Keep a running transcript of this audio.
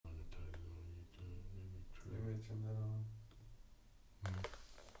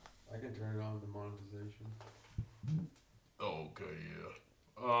monetization. Okay, yeah.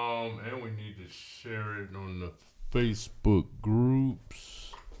 And we need to share it on the Facebook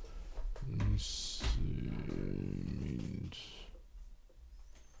groups. Let me see. Means.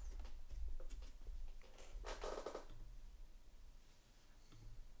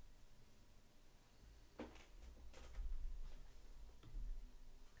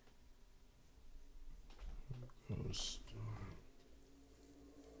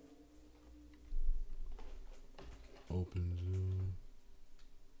 Open Zoom.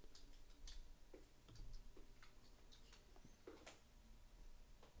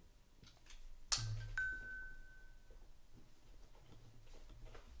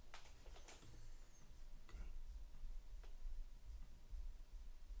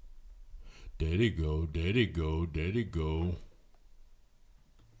 There they go, there they go, there they go.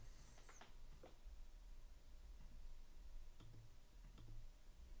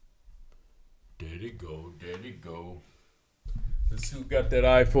 There they go, there they go. Let's see who got that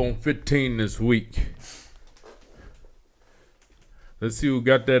iPhone 15 this week. Let's see who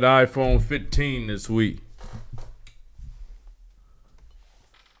got that iPhone 15 this week.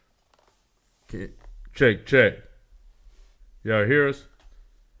 Okay. Check, check. Y'all hear us?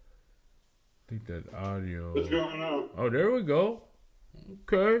 I think that audio. What's going on? Oh, there we go.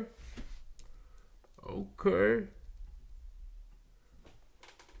 Okay. Okay.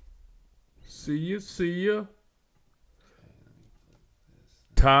 See ya, see ya.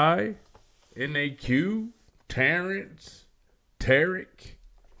 Ty, NAQ, Terrence, Tarek,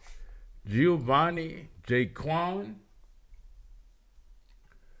 Giovanni, Jaquan.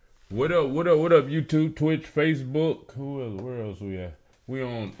 What up, what up, what up, YouTube, Twitch, Facebook? Who else? Where else we at? We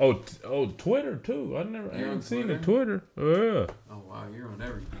on Twitter too. I ain't seen the Twitter. Oh wow, you're on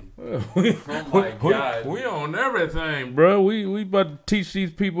everything. Oh my God. We on everything, bro. We about to teach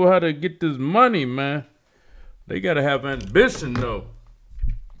these people how to get this money, man. They gotta have ambition though.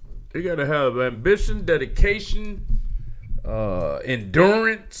 They gotta have ambition, dedication,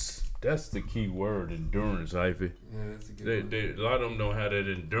 endurance. That's the key word, endurance, Ivy. Yeah, that's a good one. A lot of them don't have that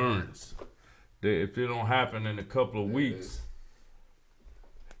endurance. If it don't happen in a couple of weeks,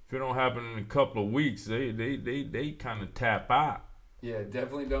 if it don't happen in a couple of weeks, they kind of tap out. Yeah,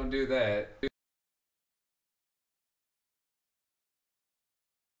 definitely don't do that.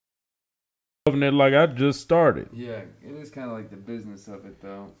 Like I just started. Yeah, it is kind of like the business of it,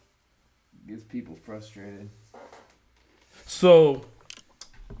 though. Gets people frustrated. So,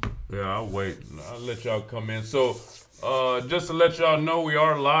 yeah, I'll wait. I'll let y'all come in. So, just to let y'all know, we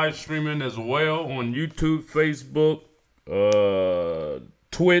are live streaming as well on YouTube, Facebook,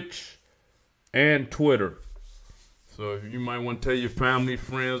 Twitch, and Twitter. So, if you might want to tell your family,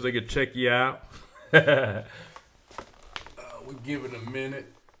 friends, they can check you out. We'll give it a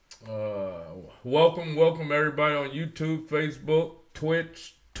minute. Welcome everybody on YouTube, Facebook,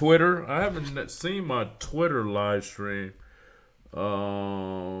 Twitch, Twitter. I haven't seen my Twitter live stream.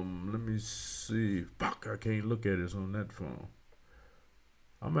 Let me see. Fuck, I can't look at it on that phone.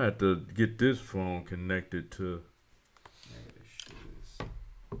 I'm gonna have to get this phone connected to.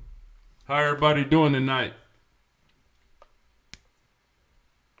 How everybody doing tonight?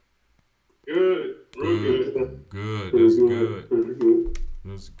 Good. Real good. Good. That's good.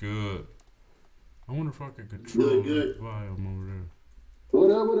 That's good. I wonder if I can control that volume over there. What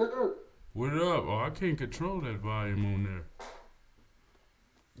up, what up? What up? Oh, I can't control that volume on there.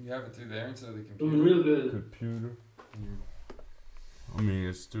 You have it through there instead of the Doing computer. real good. Computer? I mean,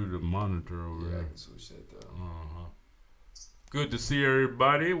 it's through the monitor over Yeah, I there. can switch that though. Uh-huh. Good to see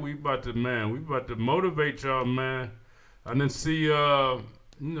everybody. We about to motivate y'all, man. I didn't see, I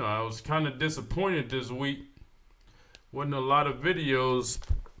was kind of disappointed this week. Wasn't a lot of videos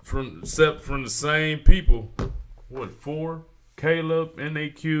except from the same people. What, 4? Caleb,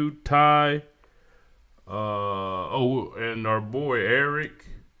 NAQ, Ty, and our boy Eric.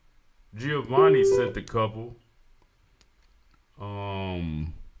 Giovanni sent a couple. There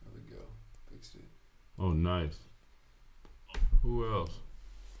we go. Fixed it. Oh, nice. Who else?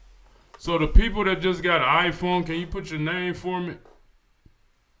 So the people that just got an iPhone, can you put your name for me?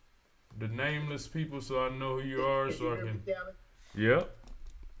 The nameless people, so I know who you are, so I can. Yep.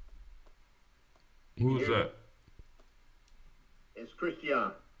 Who's that? It's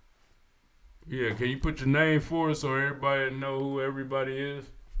Christian. Yeah, can you put your name for us so everybody know who everybody is?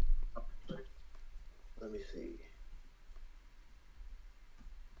 Let me see.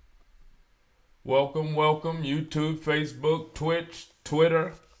 Welcome, YouTube, Facebook, Twitch,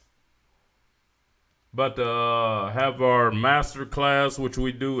 Twitter. About to have our master class, which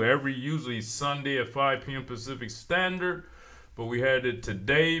we do usually Sunday at 5 p.m. Pacific Standard. but we had it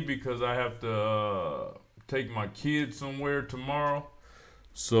today because I have to take my kids somewhere tomorrow.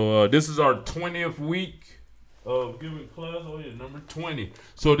 So this is our 20th week of giving class. Oh yeah, number 20.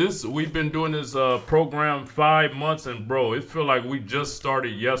 So we've been doing this program 5 months, and bro, it feel like we just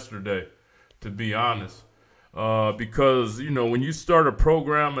started yesterday, to be honest. Because when you start a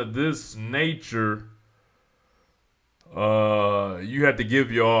program of this nature, you have to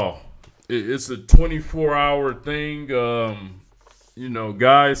give your all. It's a 24-hour thing.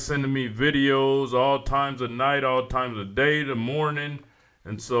 Guys sending me videos all times of night, all times of day, the morning.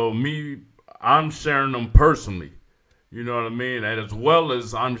 And so I'm sharing them personally. You know what I mean? And as well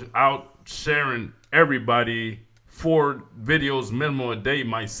as I'm out sharing everybody 4 videos minimum a day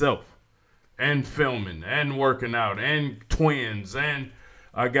myself. And filming and working out and twins. And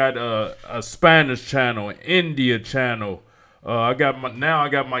I got a Spanish channel, India channel. I got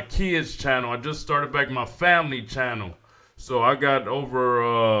my kids channel. I just started back my family channel. So I got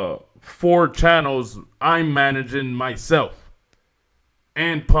over 4 channels I'm managing myself.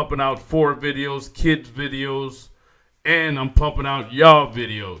 And pumping out 4 videos, kids videos. And I'm pumping out y'all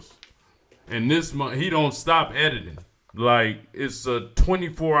videos. And this month, he don't stop editing. Like, it's a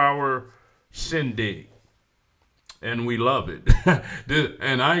 24-hour shindig. And we love it.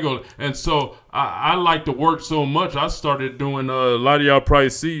 And I ain't gonna. And so I like to work so much. I started doing a lot of y'all probably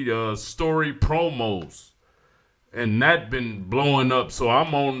see story promos, and that been blowing up. So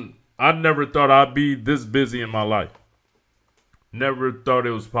I never thought I'd be this busy in my life. Never thought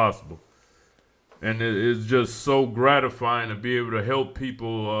it was possible. And it's just so gratifying to be able to help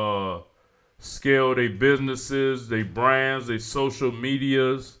people scale their businesses, their brands, their social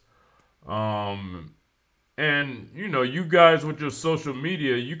medias. And you guys with your social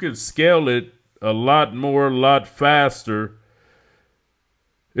media, you can scale it a lot more, a lot faster.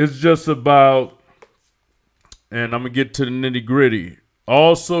 It's just about, and I'm gonna get to the nitty gritty.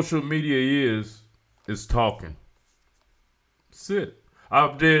 All social media is talking. That's it.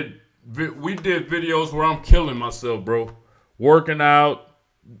 We did videos where I'm killing myself, bro. Working out,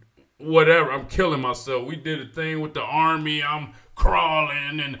 whatever. I'm killing myself. We did a thing with the army. I'm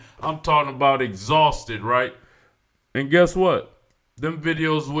crawling and I'm talking about exhausted, right? And guess what? Them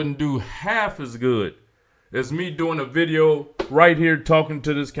videos wouldn't do half as good as me doing a video right here talking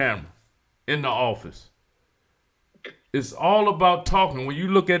to this camera in the office. It's all about talking. When you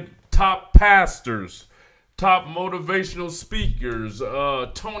look at top pastors, top motivational speakers,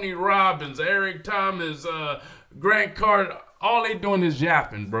 Tony Robbins, Eric Thomas, Grant Cardone, all they doing is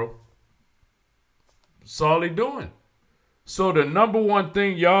yapping, bro. That's all they doing. So the number one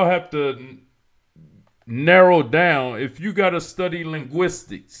thing y'all have to narrow down, if you got to study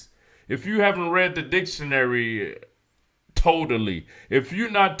linguistics, if you haven't read the dictionary totally, if you're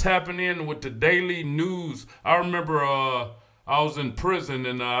not tapping in with the daily news. I remember I was in prison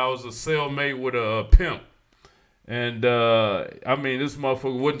and I was a cellmate with a pimp. And this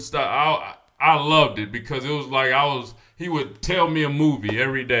motherfucker wouldn't stop. I loved it because it was like he would tell me a movie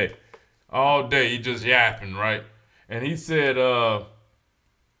every day. All day, he just yapping, right? And he said the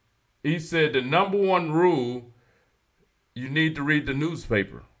number one rule, you need to read the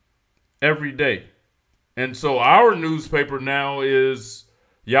newspaper every day. And so our newspaper now is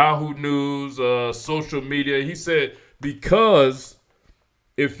Yahoo News, social media. He said, because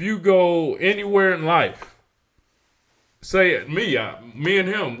if you go anywhere in life, say me and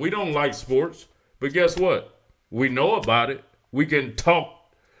him, we don't like sports, but guess what? We know about it. We can talk.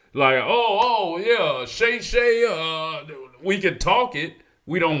 Like, yeah, Shay, we can talk it.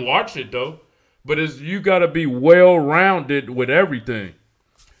 We don't watch it, though. But you got to be well-rounded with everything.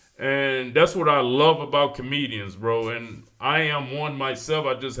 And that's what I love about comedians, bro. And I am one myself.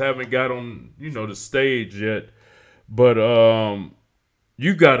 I just haven't got on, the stage yet. But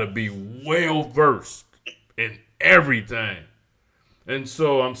you got to be well-versed in everything. And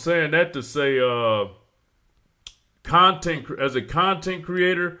so I'm saying that to say... as a content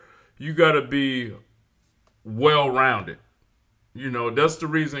creator, you got to be well-rounded. That's the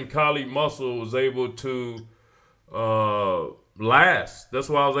reason Kali Muscle was able to last. That's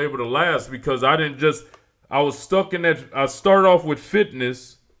why I was able to last, because I was stuck in that. I started off with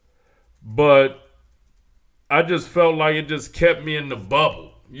fitness, but I just felt like it just kept me in the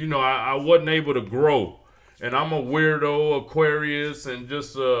bubble. I wasn't able to grow. And I'm a weirdo, Aquarius, and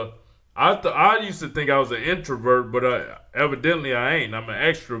just... I used to think I was an introvert, but evidently I ain't. I'm an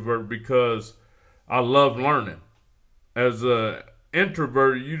extrovert because I love learning. As an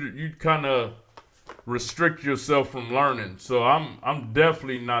introvert, you kind of restrict yourself from learning. So I'm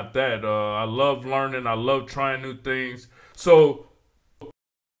definitely not that. I love learning. I love trying new things. So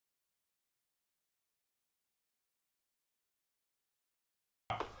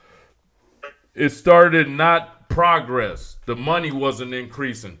it started not progress. The money wasn't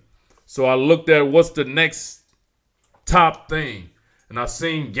increasing. So I looked at what's the next top thing. And I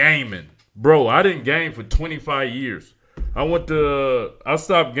seen gaming. Bro, I didn't game for 25 years. I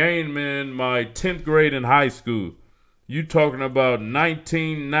stopped gaming in my 10th grade in high school. You talking about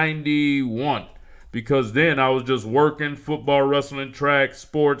 1991. Because then I was just working, football, wrestling, track,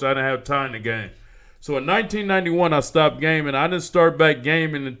 sports. I didn't have time to game. So in 1991, I stopped gaming. I didn't start back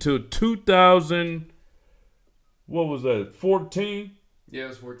gaming until 2000, what was that, 14? Yeah, it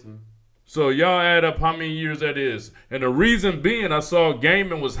was 14. So y'all add up how many years that is. And the reason being, I saw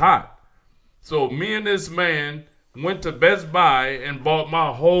gaming was hot. So me and this man went to Best Buy and bought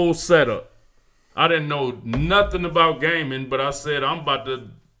my whole setup. I didn't know nothing about gaming, but I said I'm about to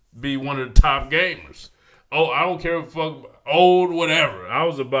be one of the top gamers. Oh, I don't care if fuck old, whatever. I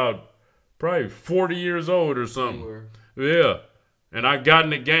was about probably 40 years old or something. Yeah. And I got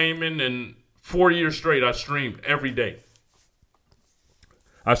into gaming, and 4 years straight, I streamed every day.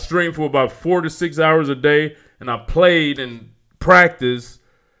 I streamed for about 4 to 6 hours a day, and I played and practiced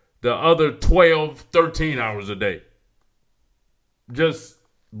the other 12, 13 hours a day. Just,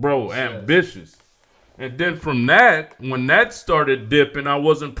 bro, ambitious. And then from that, when that started dipping, I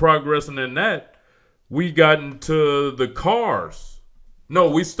wasn't progressing in that. We got into the cars. No,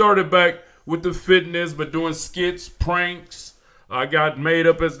 we started back with the fitness, but doing skits, pranks. I got made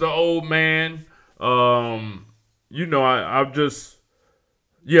up as the old man. You know, I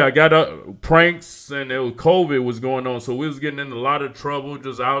got pranks, and COVID was going on, so we was getting in a lot of trouble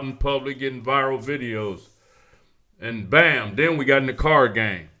just out in public, getting viral videos. And bam, then we got in the car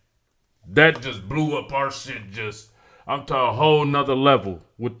game. That just blew up our shit. I'm talking a whole nother level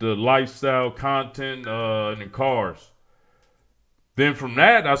with the lifestyle content and the cars. Then from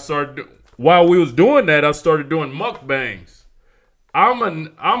that, while we was doing that, I started doing mukbangs.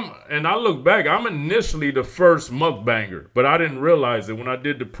 And I look back, I'm initially the first mukbanger, but I didn't realize it when I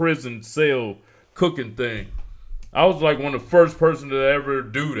did the prison cell cooking thing. I was like one of the first person to ever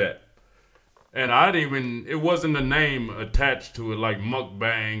do that. And it wasn't a name attached to it like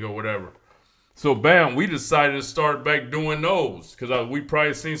mukbang or whatever. So bam, we decided to start back doing those because we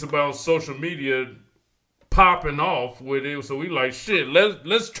probably seen somebody on social media popping off with it. So we like, shit,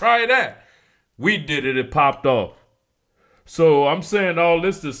 let's try that. We did it, it popped off. So I'm saying all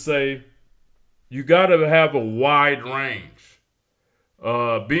this to say, you got to have a wide range.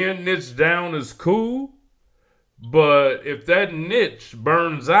 Being niche down is cool, but if that niche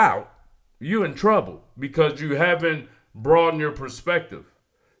burns out, you in trouble because you haven't broadened your perspective.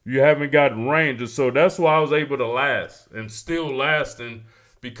 You haven't got range. And so that's why I was able to last and still lasting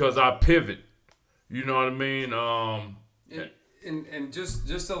because I pivot. You know what I mean? And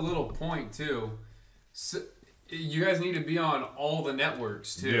just a little point too. So, you guys need to be on all the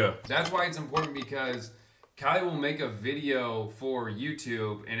networks too. Yeah. That's why it's important because Kylie will make a video for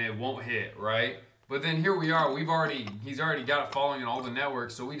YouTube and it won't hit, right? But then here we are, he's already got a following on all the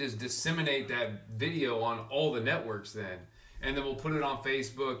networks, so we just disseminate that video on all the networks then. And then we'll put it on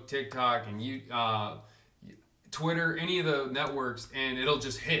Facebook, TikTok, and Twitter, any of the networks, and it'll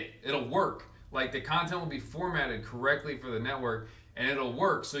just hit. It'll work. Like the content will be formatted correctly for the network, and it'll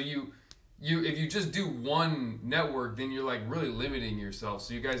work. So if you just do one network, then you're like really limiting yourself.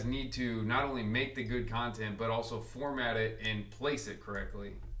 So you guys need to not only make the good content, but also format it and place it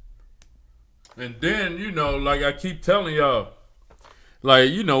correctly. And then, you know, like I keep telling y'all, like,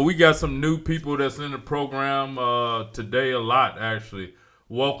 you know, we got some new people that's in the program today a lot, actually.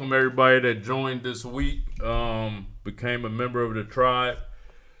 Welcome everybody that joined this week, became a member of the tribe.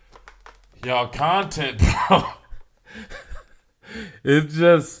 Y'all content, bro. It's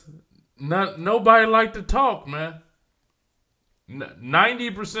just, nobody like to talk, man.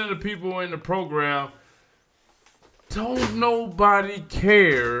 90% of people in the program don't nobody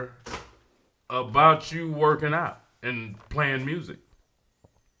care about you working out and playing music.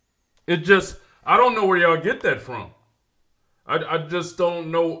 It just, I don't know where y'all get that from. I just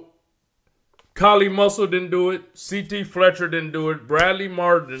don't know. Kali Muscle didn't do it. C.T. Fletcher didn't do it. Bradley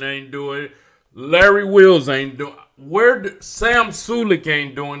Martin ain't do it. Larry Wills ain't doing it. Sam Sulik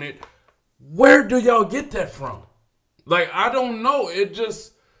ain't doing it. Where do y'all get that from? Like, I don't know. It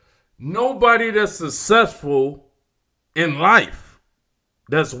just, nobody that's successful in life,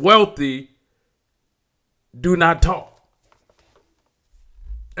 that's wealthy, do not talk.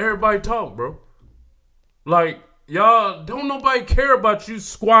 Everybody talk, bro. Like, y'all, don't nobody care about you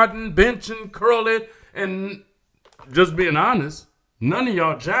squatting, benching, curling, and just being honest, none of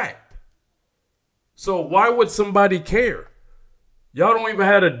y'all jacked. So why would somebody care? Y'all don't even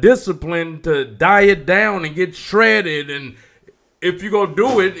have the discipline to diet down and get shredded and if you gonna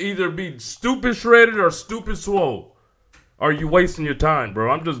do it, either be stupid shredded or stupid swole. Or you wasting your time, bro.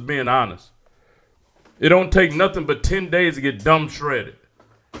 I'm just being honest. It don't take nothing but 10 days to get dumb shredded.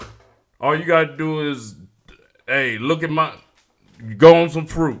 All you gotta do is, hey, look at go on some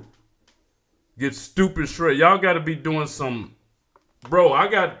fruit. Get stupid shredded. Y'all gotta be doing some, bro, I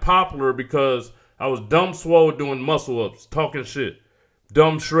got popular because I was dumb swole doing muscle ups, talking shit.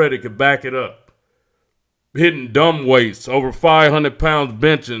 Dumb shredded could back it up. Hitting dumb weights, over 500 pounds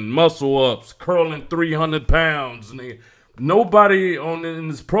benching, muscle ups, curling 300 pounds. Nobody in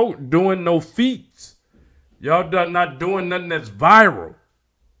this pro doing no feats. Y'all not doing nothing that's viral.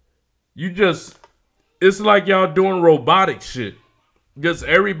 It's like y'all doing robotic shit. Just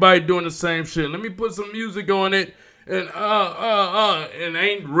everybody doing the same shit. Let me put some music on it and and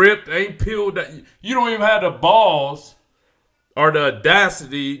ain't ripped, ain't peeled. You don't even have the balls or the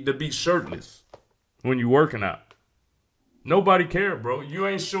audacity to be shirtless when you working out. Nobody care, bro. You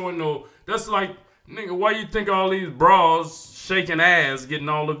ain't showing no. That's like, nigga, why you think all these bras shaking ass getting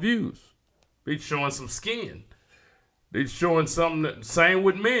all the views? They showing some skin. They showing something. Same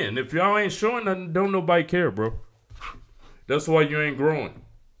with men. If y'all ain't showing nothing, don't nobody care, bro. That's why you ain't growing.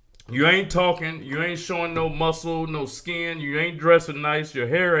 You ain't talking. You ain't showing no muscle, no skin. You ain't dressing nice. Your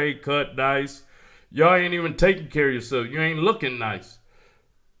hair ain't cut nice. Y'all ain't even taking care of yourself. You ain't looking nice.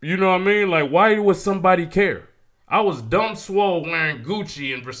 You know what I mean? Like, why would somebody care? I was dumb swole wearing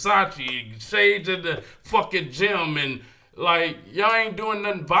Gucci and Versace shades at the fucking gym, and like, y'all ain't doing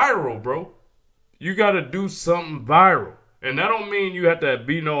nothing viral, bro. You gotta do something viral. And that don't mean you have to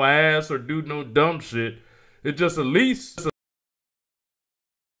be no ass or do no dumb shit. It just at least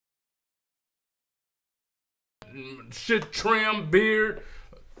shit, trim, beard.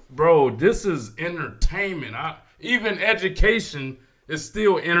 Bro, this is entertainment. Even education is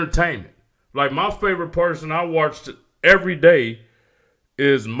still entertainment. Like, my favorite person I watched every day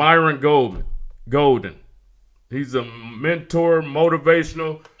is Myron Golden. He's a mentor,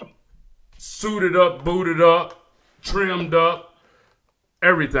 motivational, suited up, booted up, trimmed up,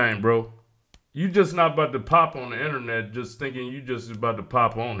 everything, bro. You just not about to pop on the internet just thinking you just about to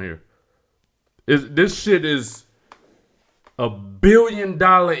pop on here. This shit is $1 billion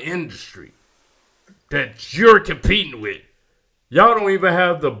industry that you're competing with. Y'all don't even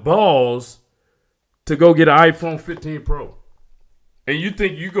have the balls to go get an iPhone 15 Pro. And you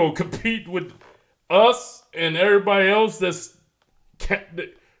think you go compete with us and everybody else that's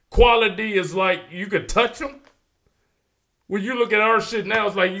quality is like you could touch them? When you look at our shit now,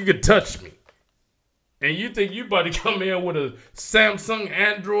 it's like you could touch me. And you think you about to come in with a Samsung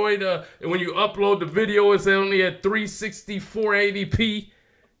Android, and when you upload the video, it's only at 360, 480p.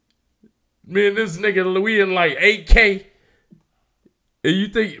 Me and this nigga, we in like 8K. And you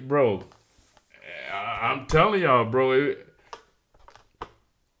think, bro, I'm telling y'all, bro,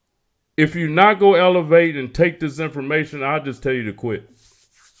 if you not go elevate and take this information, I'll just tell you to quit.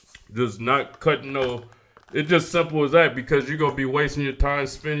 Just not cutting no. It's just simple as that, because you're going to be wasting your time,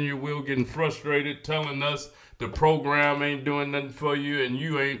 spinning your wheel, getting frustrated, telling us the program ain't doing nothing for you and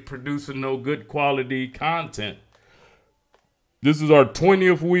you ain't producing no good quality content. This is our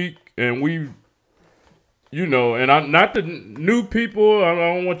 20th week, and we, you know, and I'm not the new people. I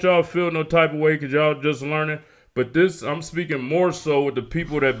don't want y'all to feel no type of way because y'all just learning. But this, I'm speaking more so with the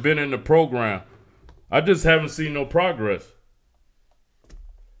people that been in the program. I just haven't seen no progress.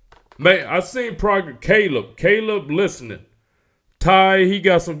 Man, I seen progress. Caleb listening. Ty, he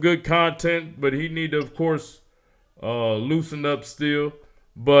got some good content, but he need to, of course, loosen up still.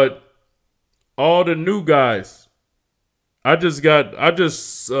 But all the new guys, I just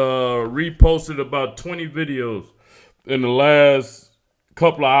reposted about 20 videos in the last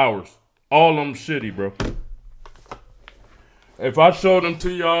couple of hours. All of them shitty, bro. If I showed them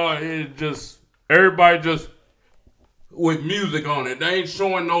to y'all, it just, everybody just with music on it. They ain't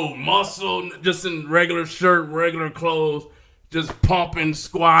showing no muscle, just in regular shirt, regular clothes, just pumping,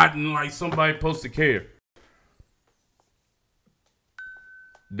 squatting like somebody supposed to care.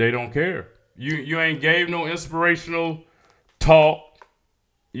 They don't care. You ain't gave no inspirational talk.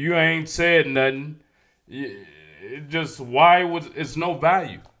 You ain't said nothing. It just, it's no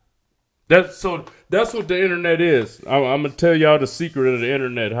value. That's what the internet is. I'm gonna tell y'all the secret of the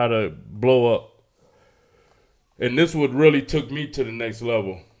internet, how to blow up. And this what really took me to the next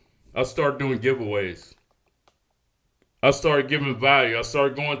level. I started doing giveaways. I started giving value. I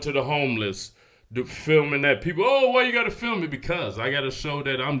started going to the homeless, filming that. People, oh, why you gotta film it? Because I gotta show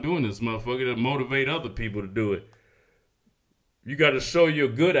that I'm doing this, motherfucker, to motivate other people to do it. You gotta show your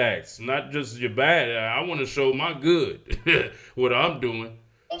good acts, not just your bad. I want to show my good, what I'm doing.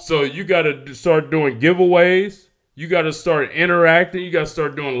 So you gotta start doing giveaways. You got to start interacting. You got to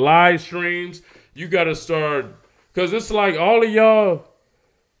start doing live streams. You got to start, because it's like all of y'all,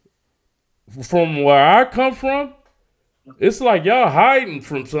 from where I come from, it's like y'all hiding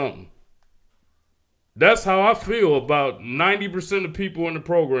from something. That's how I feel about 90% of people in the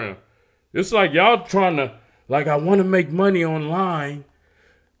program. It's like y'all trying to, like, I want to make money online,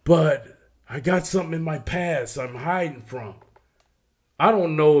 but I got something in my past I'm hiding from. I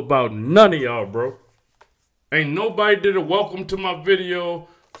don't know about none of y'all, bro. Ain't nobody did a welcome to my video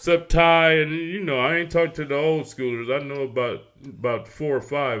except Ty, and you know, I ain't talked to the old schoolers. I know about 4 or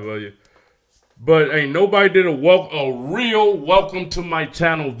 5 of you. But ain't nobody did a real welcome to my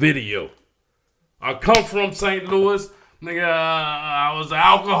channel video. I come from St. Louis. Nigga, I was an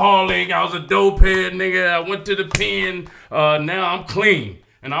alcoholic. I was a dope head, nigga. I went to the pen. Now I'm clean.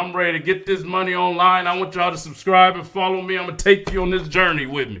 And I'm ready to get this money online. I want y'all to subscribe and follow me. I'm going to take you on this journey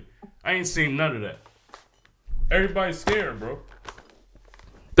with me. I ain't seen none of that. Everybody's scared, bro.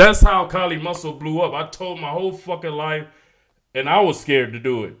 That's how Kali Muscle blew up. I told my whole fucking life, and I was scared to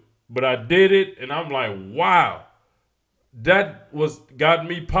do it. But I did it, and I'm like, wow. That got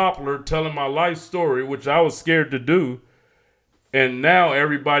me popular, telling my life story, which I was scared to do. And now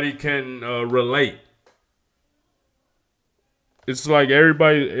everybody can relate. It's like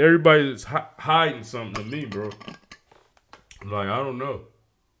everybody's hiding something to me, bro. Like, I don't know.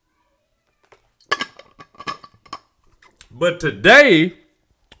 But today,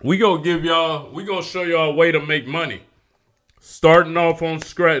 we gonna show y'all a way to make money. Starting off on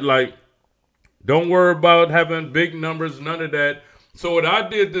scratch, like, don't worry about having big numbers, none of that. So what I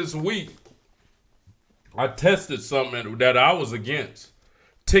did this week, I tested something that I was against.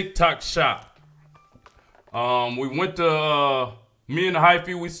 TikTok Shop. We went to, me and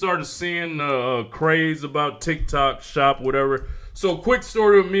Hyphy, we started seeing craze about TikTok Shop, whatever. So quick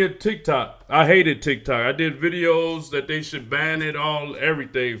story with me at TikTok. I hated TikTok. I did videos that they should ban it all,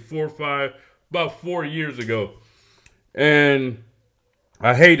 everything, about 4 years ago. And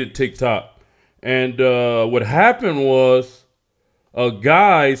I hated TikTok. And what happened was a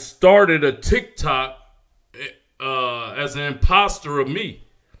guy started a TikTok as an imposter of me.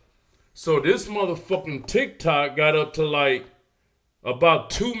 So this motherfucking TikTok got up to like about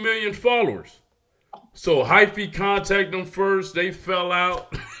 2 million followers. So Hyphy contacted them first. They fell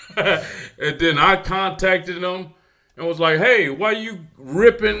out. And then I contacted them and was like, hey, why you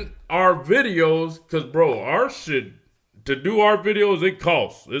ripping our videos? Because, bro, our shit, to do our videos, it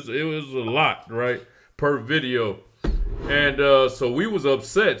costs. It was a lot, right, per video. And so we was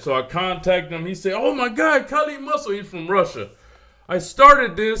upset. So I contacted him. He said, oh, my God, Kali Muscle. He's from Russia. I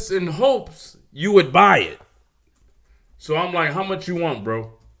started this in hopes you would buy it. So I'm like, how much you want,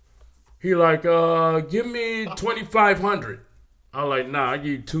 bro? He like, give me $2,500. I like, nah, I give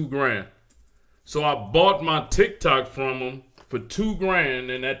you $2,000. So I bought my TikTok from him for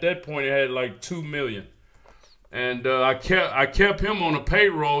 $2,000, and at that point it had like 2 million. And I kept him on the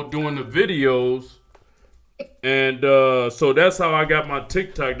payroll doing the videos, and so that's how I got my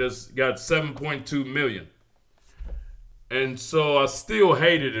TikTok that's got 7.2 million. And so I still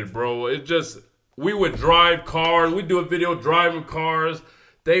hated it, bro. It just, we would drive cars. We'd do a video driving cars.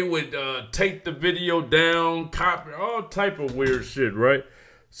 They would take the video down, copy, all type of weird shit, right?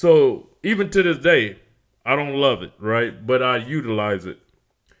 So even to this day, I don't love it, right? But I utilize it.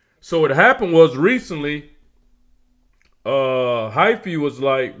 So what happened was recently, Hyphy was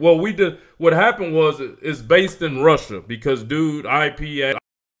like, well, what happened was it's based in Russia because dude, IP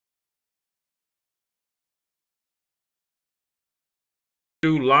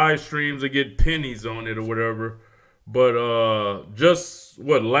do live streams and get pennies on it or whatever. But just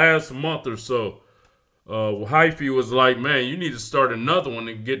last month or so, Hyphy was like, man, you need to start another one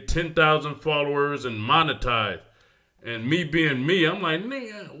and get 10,000 followers and monetize. And me being me, I'm like,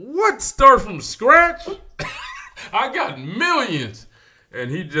 nigga, what? Start from scratch? I got millions. And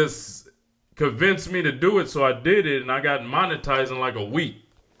he just convinced me to do it, so I did it, and I got monetized in like a week.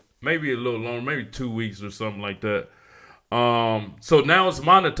 Maybe a little longer, maybe 2 weeks or something like that. So now it's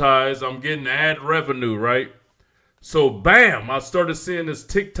monetized. I'm getting ad revenue, right? So bam, I started seeing this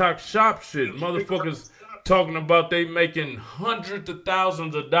TikTok Shop shit. Motherfuckers talking about they making hundreds of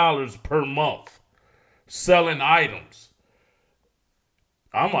thousands of dollars per month selling items.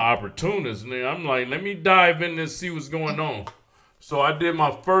 I'm an opportunist, nigga. I'm like, let me dive in and see what's going on. So I did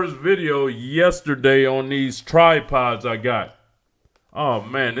my first video yesterday on these tripods I got. Oh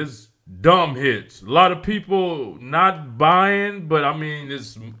man, it's dumb hits. A lot of people not buying, but I mean,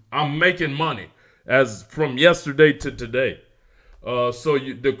 I'm making money as from yesterday to today. So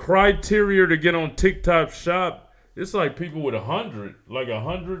the criteria to get on TikTok Shop, it's like people with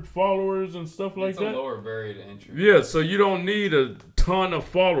 100 followers and stuff like It's that. a lower barrier to entry. Yeah, so you don't need a ton of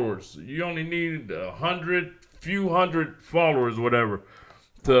followers. You only need few hundred followers, whatever,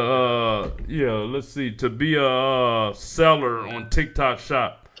 to to be a seller on TikTok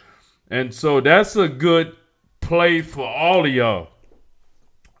Shop. And so that's a good play for all of y'all.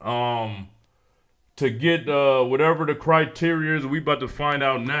 To get whatever the criteria is, we about to find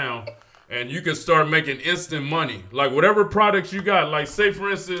out now. And you can start making instant money. Like whatever products you got. Like say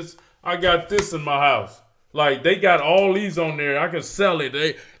for instance, I got this in my house. Like they got all these on there. I can sell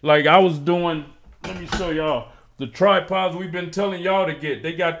it. I was doing, let me show y'all. The tripods we've been telling y'all to get.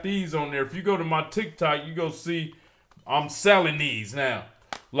 They got these on there. If you go to my TikTok, you go see I'm selling these now.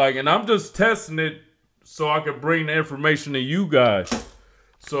 Like, and I'm just testing it so I can bring the information to you guys.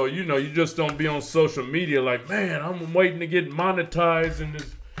 So, you know, you just don't be on social media like, man, I'm waiting to get monetized and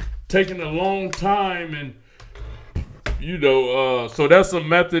it's taking a long time. And, you know, so that's a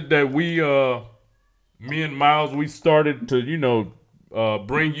method that we, me and Miles, we started to, you know,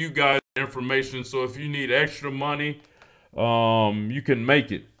 bring you guys information. So if you need extra money, you can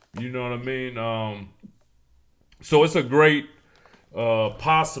make it. You know what I mean? So it's a great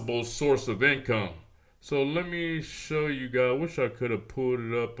possible source of income. So let me show you guys. I wish I could have pulled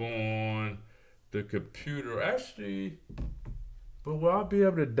it up on the computer. Actually, but will I be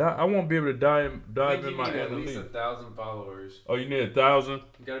able to I won't be able to dive in my analytics. At least analytics. 1,000 followers. Oh, you need 1,000? You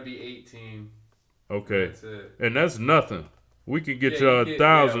gotta be 18. Okay. That's it. And that's nothing. We can get Yeah, you you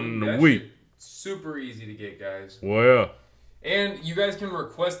 1,000 in a that week. shit super easy to get, guys. Well, And you guys can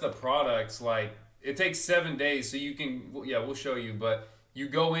request the products. Like it takes 7 days, so you can. Yeah, we'll show you. But you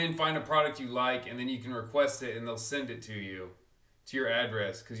go in, find a product you like, and then you can request it, and they'll send it to you, to your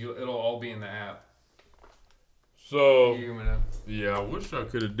address, because it'll all be in the app. so You're gonna- yeah, I wish I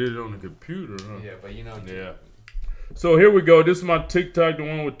could have did it on the computer. Huh? yeah, but you know. Yeah. So here we go. This is my TikTok, the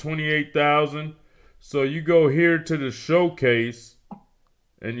one with 28,000. So you go here to the showcase,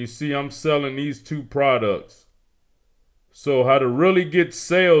 and you see I'm selling these two products. So how to really get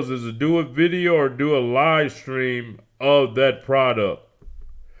sales is to do a video or do a live stream of that product.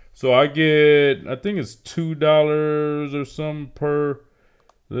 So I get, I think it's $2 or something per.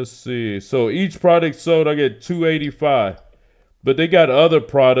 Let's see. So each product sold, I get $2.85. But they got other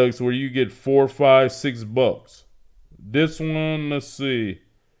products where you get $4, $5, $6. This one, let's see,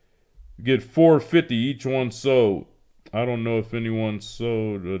 you get $4.50 each one sold. I don't know if anyone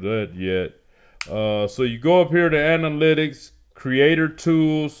sold that yet. So you go up here to analytics, creator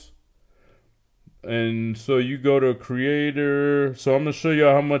tools, and so you go to creator. So I'm gonna show you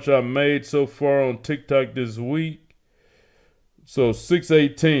how much I made so far on TikTok this week. So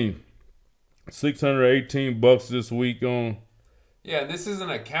 $618 this week on. Yeah, this is an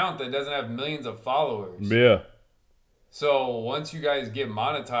account that doesn't have millions of followers. Yeah. So once you guys get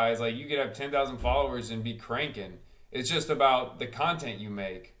monetized, like you could have 10,000 followers and be cranking. It's just about the content you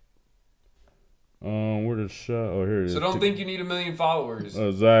make. Where the shot? Oh, here it is. So don't think you need 1 million followers.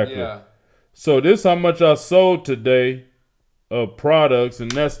 Exactly. Yeah. So this how much I sold today of products, and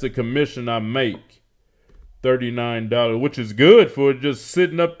that's the commission I make. $39, which is good for just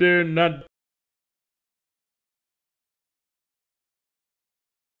sitting up there and not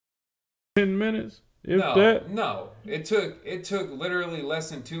 10 minutes. If that. No. It took literally less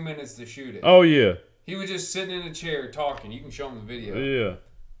than 2 minutes to shoot it. Oh yeah. He was just sitting in a chair talking. You can show him the video. Yeah.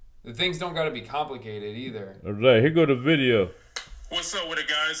 The things don't got to be complicated either. All right, here go the video. What's up with it,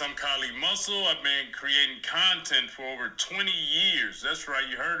 guys? I'm Kali Muscle. I've been creating content for over 20 years. That's right,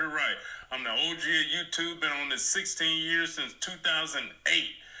 you heard it right. I'm the OG of YouTube. Been on this 16 years since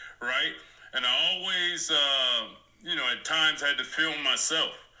 2008, right? And I always, at times had to film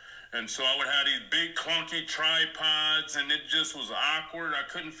myself. And so I would have these big clunky tripods, and it just was awkward. I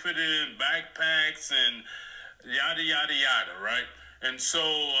couldn't fit it in backpacks and yada, yada, yada, right? And so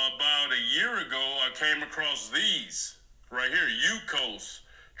about a year ago, I came across these right here, Yukos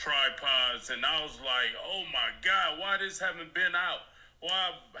tripods, and I was like, oh my God, why this haven't been out?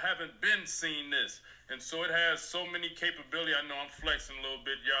 Why haven't been seen this? And so it has so many capability. I know I'm flexing a little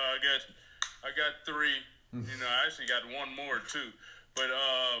bit, y'all. I got 3. I actually got one more too. But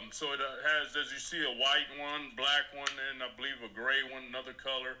so it has, as you see, a white one, black one, and I believe a gray one, another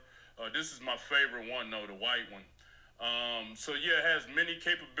color. This is my favorite one, though, the white one. So yeah, it has many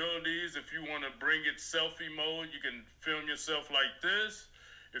capabilities. If you want to bring it selfie mode, you can film yourself like this.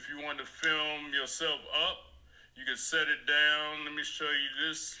 If you want to film yourself up, you can set it down. Let me show you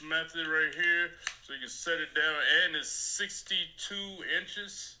this method right here. So you can set it down, and it's 62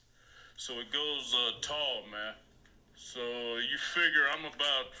 inches. So it goes tall, man. So you figure I'm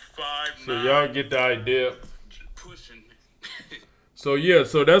about 5'9". So y'all get the idea. pushing. So yeah,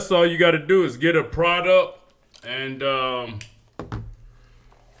 so that's all you got to do is get a product and do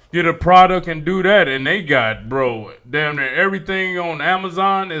that, and they got, bro, damn near everything on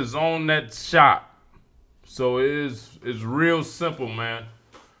Amazon is on that shop. So it's real simple, man.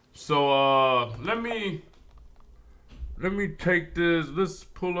 So let me take this. Let's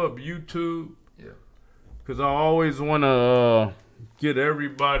pull up YouTube. Yeah. Cause I always want to get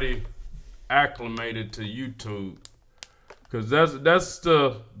everybody acclimated to YouTube. Cause that's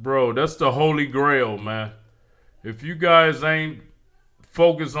the holy grail, man. If you guys ain't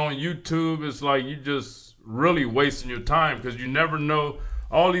focused on YouTube, it's like you just really wasting your time. Cause you never know,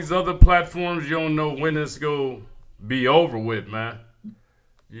 all these other platforms, you don't know when it's gonna be over with, man.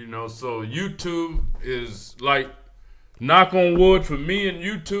 You know, so YouTube is like, knock on wood, for me and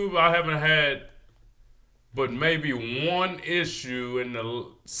YouTube, I haven't had but maybe one issue in the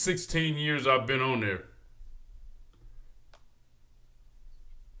 16 years I've been on there.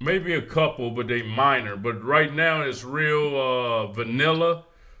 Maybe a couple, but they minor. But right now it's real vanilla.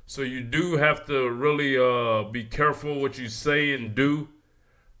 So you do have to really be careful what you say and do.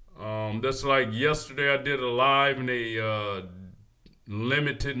 That's like yesterday I did a live and they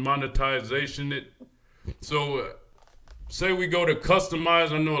limited monetization it. So say we go to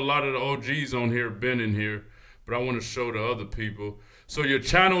customize. I know a lot of the OGs on here have been in here, but I want to show the other people. So your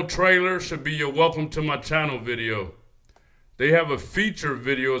channel trailer should be your welcome to my channel video. They have a feature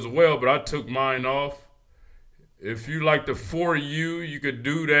video as well, but I took mine off. If you like the For You, you could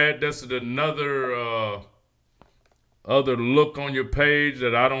do that. That's another other look on your page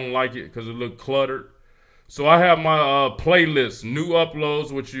that I don't like it because it look cluttered. So I have my playlist, new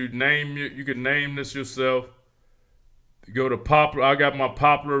uploads, which you can name this yourself. You go to popular. I got my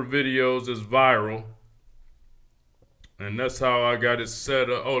popular videos as viral, and that's how I got it set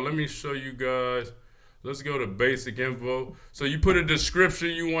up. Oh, let me show you guys. Let's go to basic info. So you put a description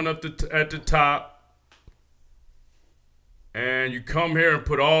you want up at the top, and you come here and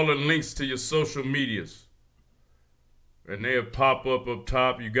put all the links to your social medias, and they'll pop up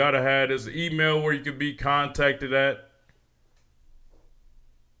top. You gotta have this email where you can be contacted at.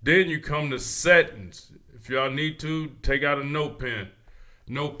 Then you come to settings. If y'all need to, take out a notepad.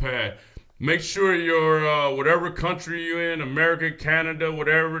 Make sure your whatever country you're in, America, Canada,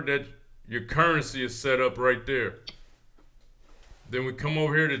 whatever, that your currency is set up right there. Then we come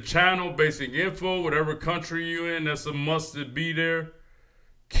over here to channel, basic info, whatever country you're in, that's a must to be there.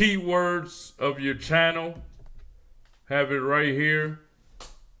 Keywords of your channel, have it right here.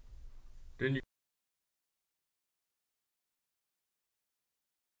 Then you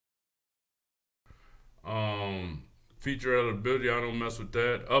feature eligibility, I don't mess with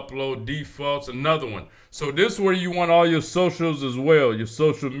that. Upload defaults, another one. So this is where you want all your socials as well, your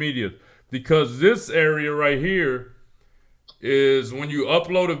social media. Because this area right here is when you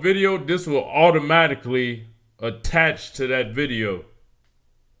upload a video, this will automatically attach to that video.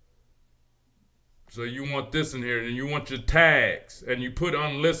 So you want this in here, and you want your tags, and you put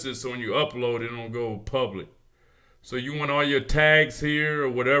unlisted so when you upload it don't go public. So you want all your tags here or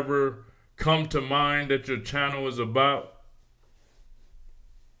whatever come to mind that your channel is about.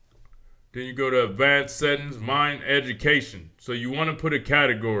 Then you go to advanced settings, mine education. So you want to put a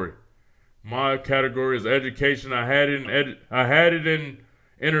category. My category is education. I had it in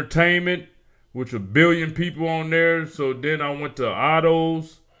entertainment, which 1 billion people on there. So then I went to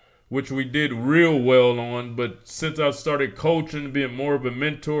autos, which we did real well on. But since I started coaching, being more of a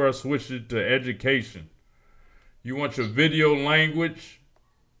mentor, I switched it to education. You want your video language.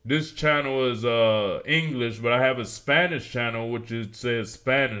 This channel is English, but I have a Spanish channel, which it says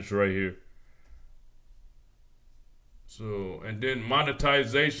Spanish right here. So, and then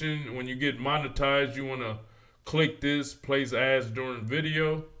monetization. When you get monetized, you want to click this, place ads during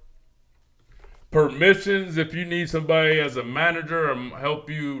video. Permissions, if you need somebody as a manager or help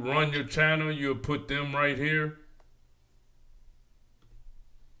you run your channel, you'll put them right here.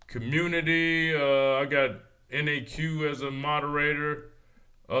 Community, I got NAQ as a moderator.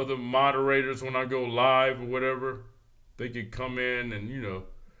 Other moderators, when I go live or whatever, they can come in and, you know,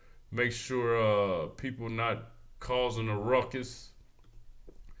 make sure people not causing a ruckus.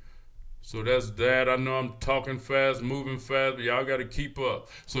 So that's that. I know I'm talking fast, moving fast, but y'all got to keep up.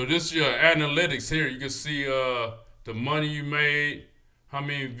 So this is your analytics here. You can see the money you made, how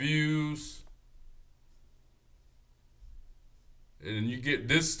many views. And you get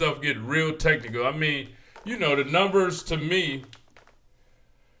this stuff get real technical. I mean, you know, the numbers to me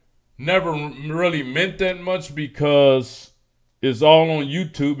never really meant that much because it's all on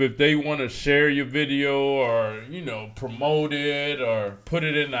YouTube. If they want to share your video or, you know, promote it or put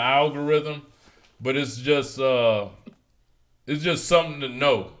it in the algorithm, but it's just something to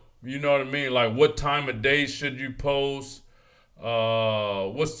know. You know what I mean? Like, what time of day should you post?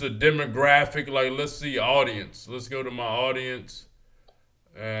 What's the demographic? Like, let's see audience. Let's go to my audience.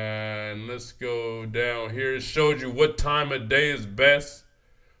 And let's go down here. It shows you what time of day is best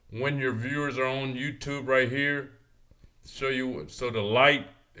when your viewers are on YouTube right here. Show you, so the light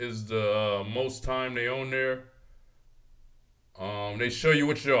is the most time they on there. They show you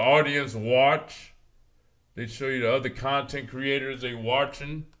what your audience watch. They show you the other content creators they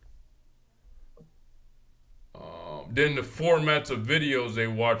watching. Then the formats of videos they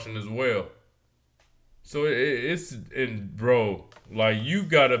watching as well. So it's, and bro, like, you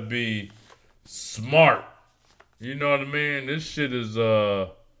gotta be smart. You know what I mean? This shit is,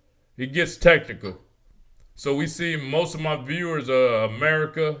 it gets technical. So we see most of my viewers are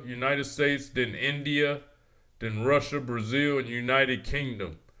America, United States, then India, then Russia, Brazil, and United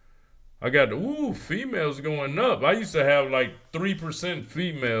Kingdom. I got, females going up. I used to have like 3%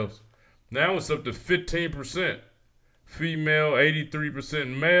 females. Now it's up to 15%. Female,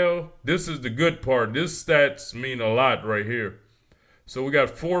 83% male. This is the good part. This stats mean a lot right here. So we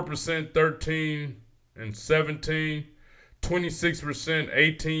got 4%, 13 and 17. 26%,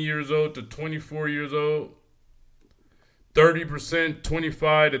 18 years old to 24 years old. 30%,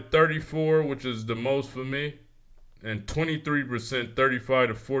 25 to 34, which is the most for me. And 23%, 35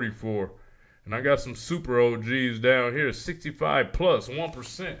 to 44. And I got some super OGs down here, 65 plus,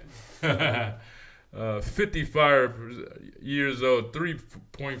 1%. 55 years old,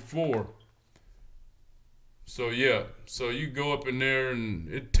 3.4. So yeah, so you go up in there and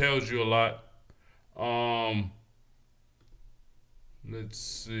it tells you a lot. Let's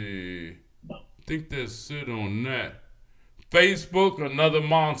see. I think that's it on that. Facebook, another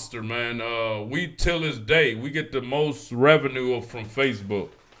monster, man. We till this day, we get the most revenue from Facebook.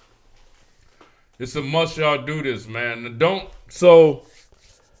 It's a must y'all do this, man. So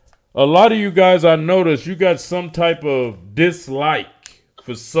a lot of you guys, I noticed you got some type of dislike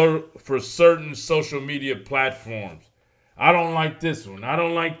for certain social media platforms. I don't like this one. I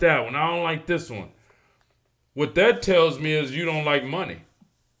don't like that one. I don't like this one. What that tells me is you don't like money.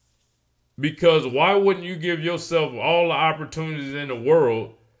 Because why wouldn't you give yourself all the opportunities in the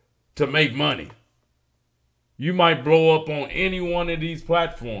world to make money? You might blow up on any one of these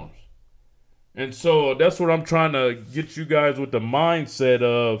platforms. And so that's what I'm trying to get you guys with the mindset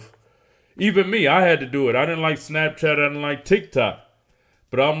of. Even me, I had to do it. I didn't like Snapchat. I didn't like TikTok.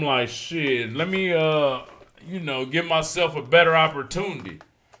 But I'm like, shit, let me, give myself a better opportunity.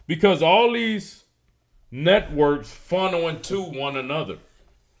 Because all these networks funnel into one another.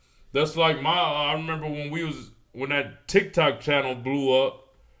 That's like I remember when that TikTok channel blew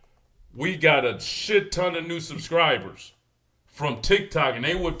up, we got a shit ton of new subscribers from TikTok. And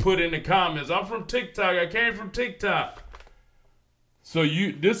they would put in the comments, I'm from TikTok. I came from TikTok. So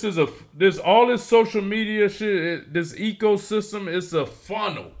all this social media shit, this ecosystem, it's a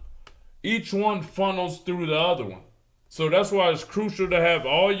funnel. Each one funnels through the other one. So that's why it's crucial to have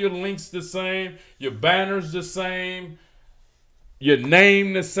all your links the same, your banners the same, your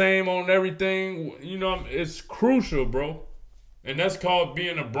name the same on everything. You know, it's crucial, bro. And that's called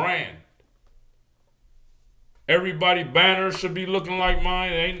being a brand. Everybody banner should be looking like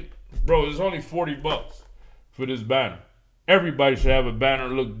mine. Bro, it's only $40 for this banner. Everybody should have a banner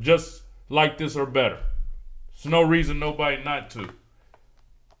look just like this or better. There's no reason nobody not to.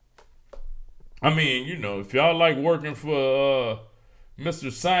 I mean, if y'all like working for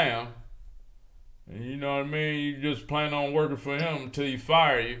Mr. Sam, and you know what I mean, you just plan on working for him until he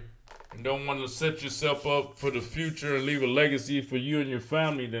fire you, and don't want to set yourself up for the future and leave a legacy for you and your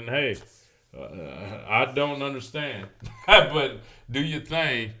family, then hey, I don't understand. But do your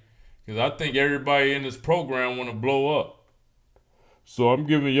thing, because I think everybody in this program want to blow up. So I'm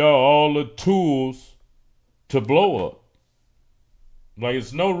giving y'all all the tools to blow up. Like,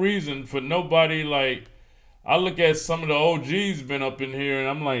 it's no reason for nobody, like, I look at some of the OGs been up in here and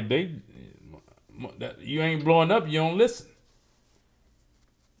I'm like, you ain't blowing up, you don't listen.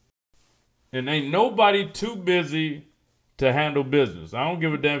 And ain't nobody too busy to handle business. I don't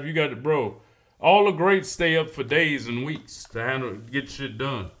give a damn if you got it, bro. All the greats stay up for days and weeks to get shit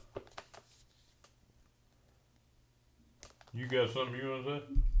done. You got something you want to say?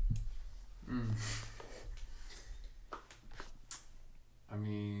 I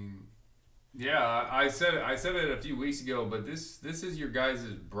mean, yeah, I said it a few weeks ago, but this is your guys'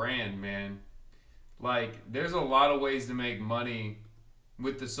 brand, man. Like, there's a lot of ways to make money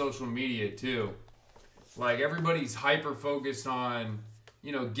with the social media too. Like, everybody's hyper focused on,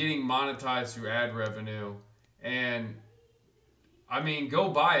 getting monetized through ad revenue, and I mean, go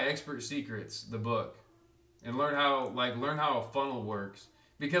buy Expert Secrets, the book, and learn how a funnel works.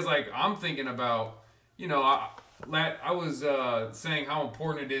 Because like I'm thinking about, you know, I was saying how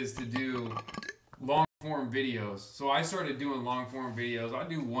important it is to do long form videos. So I started doing long form videos. I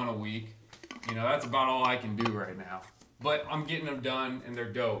do one a week. You know, that's about all I can do right now. But I'm getting them done and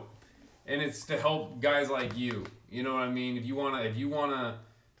they're dope. And it's to help guys like you. You know what I mean? If you wanna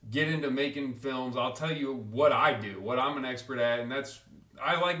get into making films, I'll tell you what I do, what I'm an expert at, and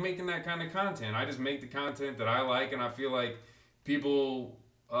I like making that kind of content. I just make the content that I like and I feel like people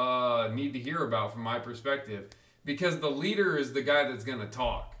need to hear about from my perspective. Because the leader is the guy that's gonna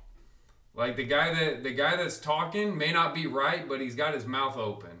talk. Like the guy that's talking may not be right, but he's got his mouth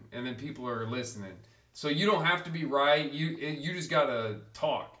open, and then people are listening. So you don't have to be right. You just gotta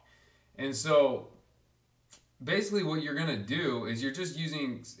talk. And so basically what you're gonna do is you're just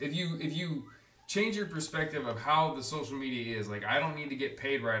using, if you change your perspective of how the social media is, like I don't need to get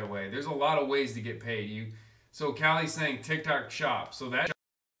paid right away. There's a lot of ways to get paid. So Callie's saying TikTok shop. So that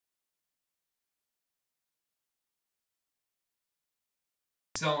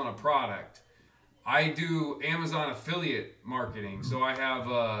selling a product. I do Amazon affiliate marketing. So I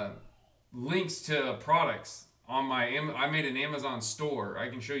have links to products on I made an Amazon store. I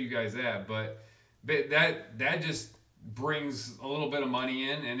can show you guys that, but that just brings a little bit of money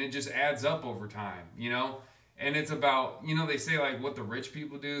in, and it just adds up over time, you know. And it's about, you know, they say like what the rich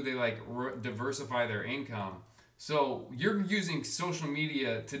people do, they like diversify their income. So you're using social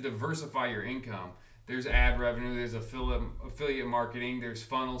media to diversify your income. There's ad revenue, there's affiliate marketing, there's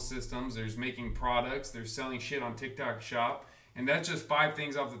funnel systems, there's making products, there's selling shit on TikTok shop, and that's just 5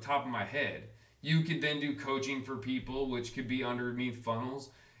 things off the top of my head. You could then do coaching for people, which could be underneath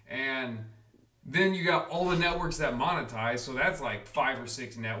funnels, and then you got all the networks that monetize, so that's like 5 or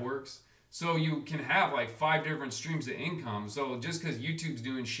 6 networks. So you can have like 5 different streams of income. So just because YouTube's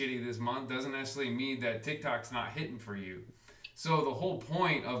doing shitty this month doesn't necessarily mean that TikTok's not hitting for you. So the whole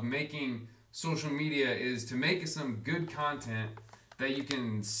point of making social media is to make some good content that you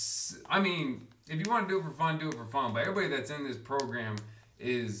can, I mean, if you want to do it for fun, do it for fun. But everybody that's in this program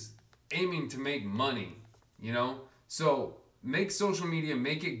is aiming to make money, you know? So make social media,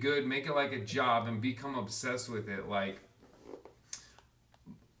 make it good, make it like a job, and become obsessed with it. Like,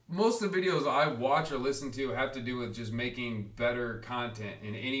 most of the videos I watch or listen to have to do with just making better content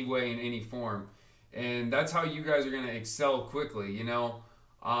in any way, in any form. And that's how you guys are going to excel quickly, you know?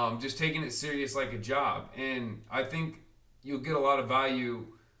 Just taking it serious like a job. And I think you'll get a lot of value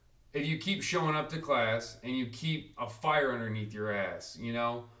if you keep showing up to class and you keep a fire underneath your ass, you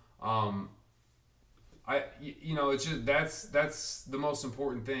know? You know, it's just, that's the most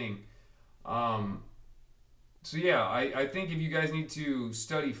important thing. So yeah, I think if you guys need to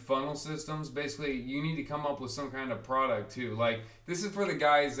study funnel systems, basically you need to come up with some kind of product too. Like, this is for the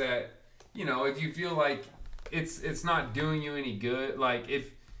guys that, you know, if you feel like it's not doing you any good, like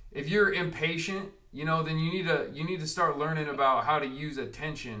if you're impatient, you know, then you need to start learning about how to use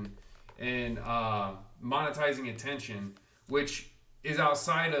attention and monetizing attention, which is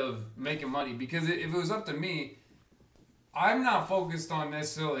outside of making money. Because if it was up to me, I'm not focused on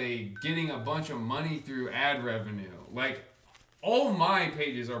necessarily getting a bunch of money through ad revenue. Like, all my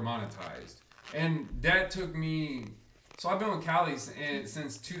pages are monetized. And that took me, so I've been with Cali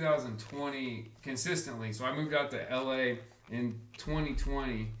since 2020 consistently. So I moved out to LA in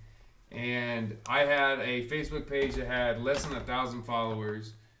 2020, and I had a Facebook page that had less than 1,000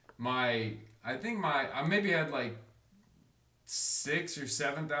 followers. I maybe had like 6,000 or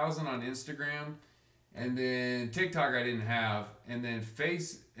 7,000 on Instagram. And then TikTok I didn't have, and then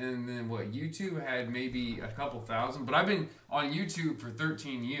YouTube had maybe a couple thousand. But I've been on YouTube for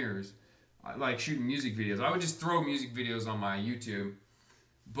 13 years, like shooting music videos. I would just throw music videos on my YouTube.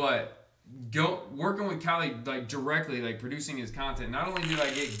 But working with Cali like directly, like producing his content, not only did I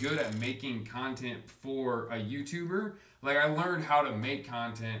get good at making content for a YouTuber, like I learned how to make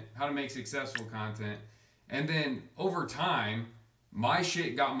content, how to make successful content, and then over time, my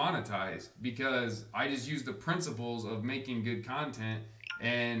shit got monetized because I just used the principles of making good content,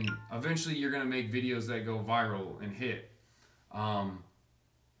 and eventually you're gonna make videos that go viral and hit.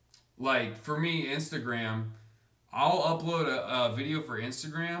 Like for me, Instagram, I'll upload a video for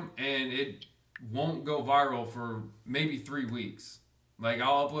Instagram and it won't go viral for maybe 3 weeks. Like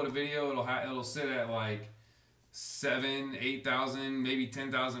I'll upload a video, it'll sit at like 7,000, 8,000, maybe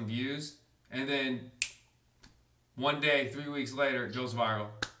 10,000 views, and then one day, 3 weeks later, it goes viral.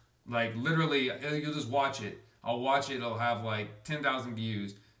 Like literally, you'll just watch it. I'll watch it. It'll have like 10,000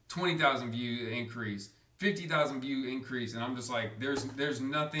 views, 20,000 view increase, 50,000 view increase, and I'm just like, there's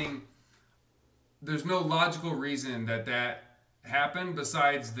no logical reason that happen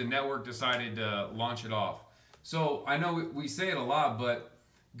besides the network decided to launch it off. So I know we say it a lot, but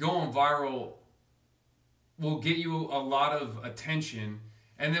going viral will get you a lot of attention.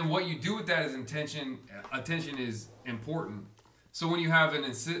 And then what you do with that is attention is important. So when you have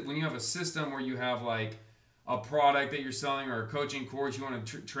a system where you have like a product that you're selling or a coaching course, you want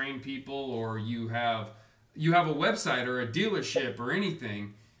to train people, or you have a website or a dealership or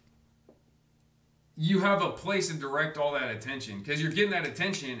anything, you have a place to direct all that attention, because you're getting that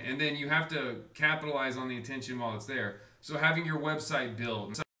attention and then you have to capitalize on the attention while it's there. So having your website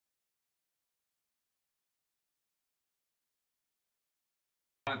built,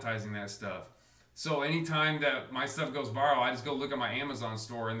 monetizing that stuff. So anytime that my stuff goes viral, I just go look at my Amazon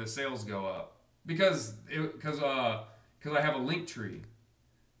store and the sales go up because I have a link tree.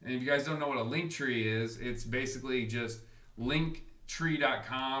 And if you guys don't know what a link tree is, it's basically just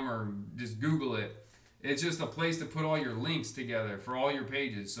linktree.com, or just Google it. It's just a place to put all your links together for all your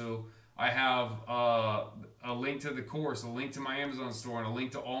pages. So I have a link to the course, a link to my Amazon store, and a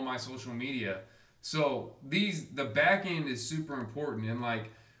link to all my social media. So the back end is super important. And like,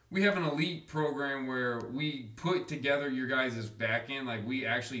 we have an elite program where we put together your guys' back end. Like, we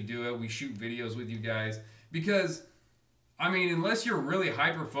actually do it. We shoot videos with you guys, because I mean, unless you're really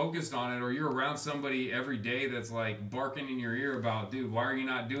hyper focused on it, or you're around somebody every day that's like barking in your ear about, dude, why are you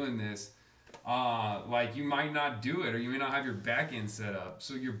not doing this? Like, you might not do it, or you may not have your back end set up.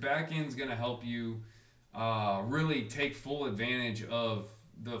 So your back end's gonna help you really take full advantage of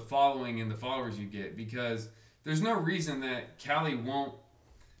the following and the followers you get, because there's no reason that Cali won't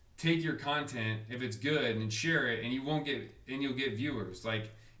take your content if it's good and share it, and you'll get viewers.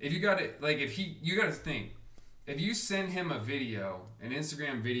 Like, if you got it, like, you got to think, if you send him a video, an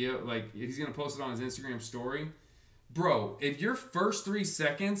Instagram video, like if he's gonna post it on his Instagram story, bro, if your first 3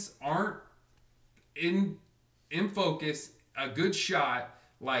 seconds aren't in focus, a good shot,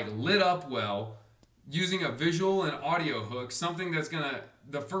 like lit up well, using a visual and audio hook, something that's gonna,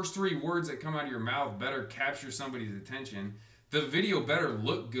 the first 3 words that come out of your mouth better capture somebody's attention, the video better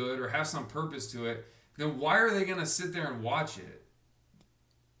look good or have some purpose to it, then why are they gonna sit there and watch it?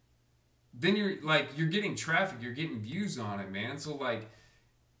 Then you're getting traffic, you're getting views on it, man. So like,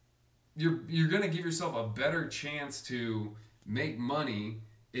 you're gonna give yourself a better chance to make money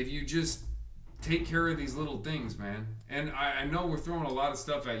if you just take care of these little things, man. And I know we're throwing a lot of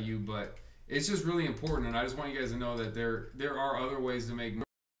stuff at you, but it's just really important, and I just want you guys to know that there are other ways to make money.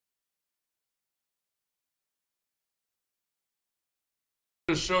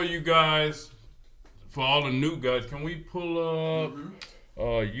 To show you guys, for all the new guys, can we pull up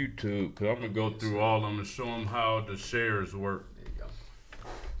YouTube? Because I'm going to go through all of them and show them how the shares work. There you go.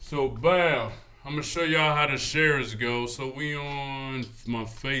 So, bam. I'm going to show y'all how the shares go. So, we on my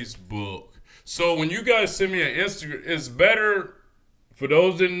Facebook. So, when you guys send me an Instagram, it's better, for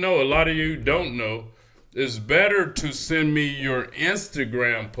those that know, a lot of you don't know, it's better to send me your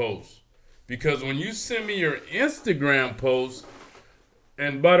Instagram post. Because when you send me your Instagram post,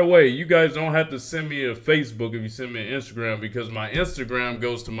 and by the way, you guys don't have to send me a Facebook if you send me an Instagram, because my Instagram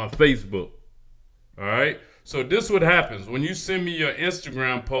goes to my Facebook. All right? So this is what happens. When you send me your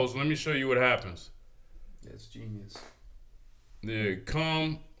Instagram post, let me show you what happens. That's genius. There,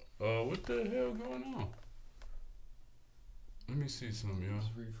 come. What the hell going on? Let me see something, y'all.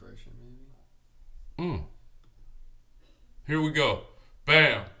 Just refresh it, maybe. Here we go.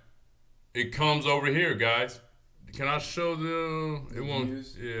 Bam. It comes over here, guys. Can I show them? It won't.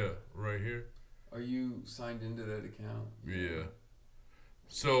 Views? Yeah, right here. Are you signed into that account? Yeah.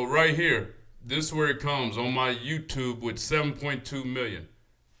 So right here, this is where it comes on my YouTube with 7.2 million.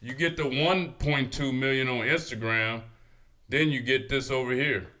 You get the 1.2 million on Instagram, then you get this over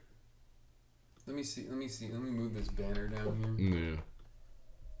here. Let me see. Let me move this banner down here. Yeah.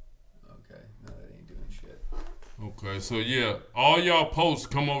 Okay. No, that ain't doing shit. Okay, so yeah, all y'all posts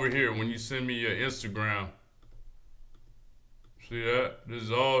come over here when you send me your Instagram. See that? This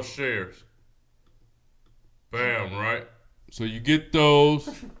is all shares. Bam, right? So you get those.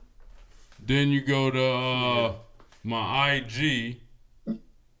 Then you go to my IG.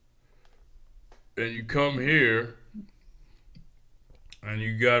 And you come here. And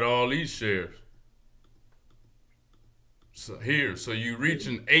you got all these shares. So here, so you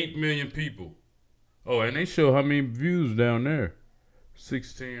reaching 8 million people. Oh, and they show how many views down there.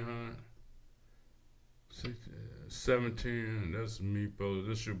 1,600. 17, that's me, brother.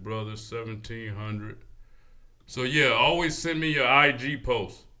 That's your brother, 1,700. So yeah, always send me your IG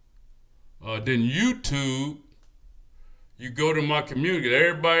post. Then YouTube, you go to my community.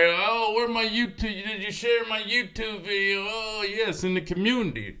 Everybody, oh, where my YouTube? Did you share my YouTube video? Oh, yes, in the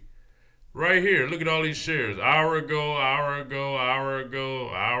community. Right here. Look at all these shares. Hour ago,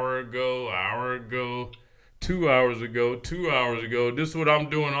 2 hours ago, 2 hours ago. This is what I'm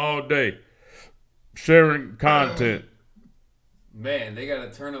doing all day. Sharing content. Man, they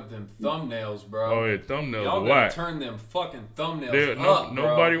gotta turn up them thumbnails, bro. Oh, yeah, thumbnails Y'all are gotta whack. turn them fucking thumbnails up, bro.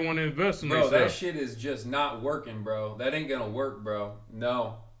 Nobody want to invest in Bro, that themselves. shit is just not working, bro. That ain't gonna work, bro.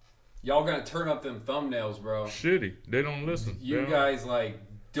 No. Y'all gotta turn up them thumbnails, bro. Shitty. They don't listen. You guys, like,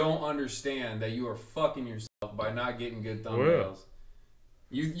 don't understand that you are fucking yourself by not getting good thumbnails.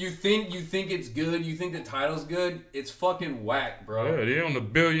 You think it's good, you think the title's good, it's fucking whack, bro. Yeah, they on a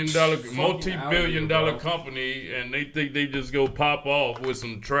multi-billion dollar company, and they think they just go pop off with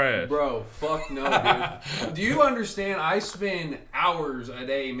some trash. Bro, fuck no, dude. Do you understand? I spend hours a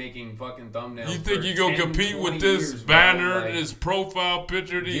day making fucking thumbnails. You think for you gonna 10, compete 20 with this years, banner, bro? Like, this profile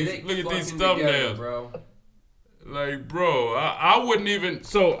picture, get these it look at these fucking together, thumbnails, bro. Like, bro, I wouldn't even.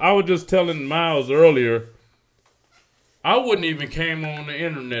 So I was just telling Miles earlier, I wouldn't even came on the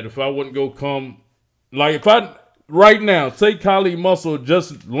internet if I wouldn't go come. Like, if I right now say Kali Muscle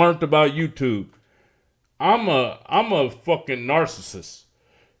just learned about YouTube, I'm a fucking narcissist.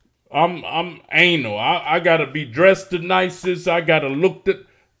 I'm anal. I gotta be dressed the nicest. I gotta look the.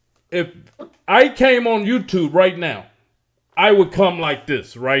 If I came on YouTube right now, I would come like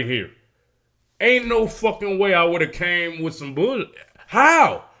this right here. Ain't no fucking way I would have came with some bullshit.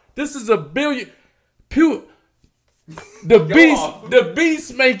 How? This is a billion. The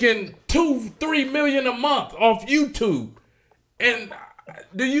beast making 2-3 million a month off YouTube. And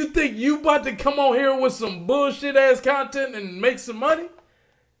do you think you about to come on here with some bullshit ass content and make some money?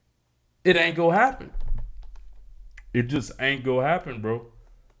 It ain't gonna happen. It just ain't gonna happen, bro.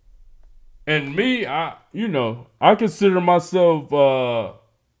 And me, I consider myself,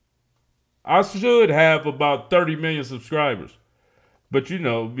 I should have about 30 million subscribers. But,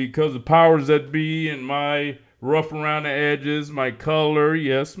 because of powers that be and my rough around the edges, my color,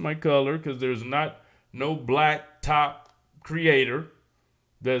 because there's no black top creator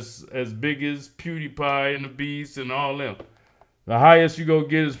that's as big as PewDiePie and the Beast and all them. The highest you go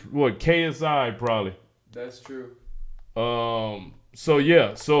get is, what, KSI probably. That's true. So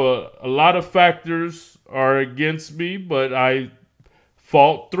a lot of factors are against me, but I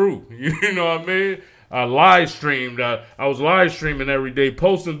fought through. You know what I mean? I live streamed. I was live streaming every day,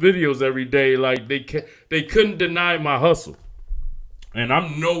 posting videos every day. Like they couldn't deny my hustle, and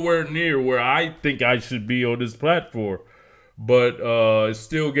I'm nowhere near where I think I should be on this platform. But it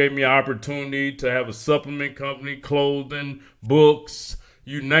still gave me an opportunity to have a supplement company, clothing, books,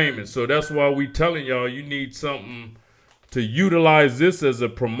 you name it. So that's why we telling y'all you need something to utilize this as a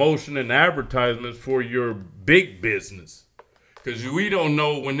promotion and advertisement for your big business. Because we don't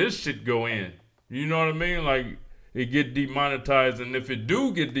know when this shit go in. You know what I mean? Like, it get demonetized. And if it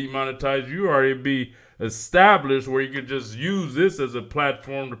do get demonetized, you already be established where you can just use this as a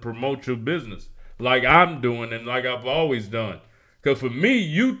platform to promote your business. Like I'm doing and like I've always done. Because for me,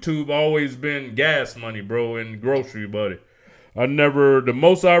 YouTube always been gas money, bro, and grocery money. The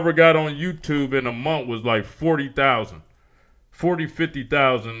most I ever got on YouTube in a month was like 40,000.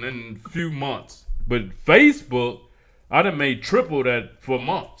 50,000 in a few months. But Facebook, I done made triple that for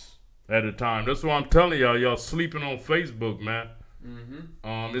months at a time. That's why I'm telling y'all sleeping on Facebook, man.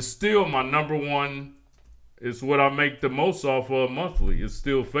 Mm-hmm. It's still my number one. It's what I make the most off of monthly. It's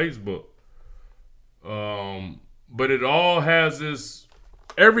still Facebook. But it all has this.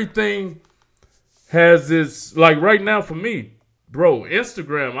 Everything has this. Like right now for me, bro,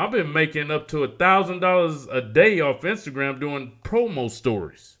 Instagram. I've been making up to $1,000 a day off Instagram doing promo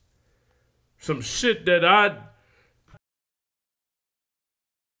stories. Some shit that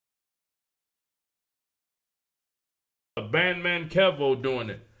Bandman Kevo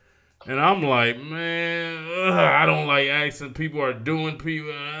doing it. And I'm like, man, I don't like asking people are doing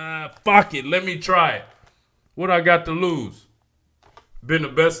people. Fuck it, let me try it. What I got to lose? Been the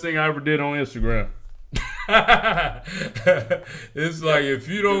best thing I ever did on Instagram. It's like if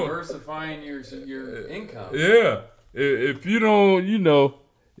you don't diversifying your income. Yeah. If you don't,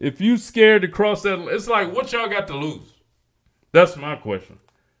 if you scared to cross that, it's like what y'all got to lose? That's my question.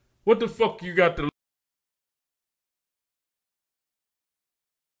 What the fuck you got to lose?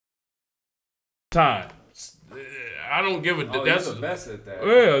 Time. I don't give a that's you're the best at that.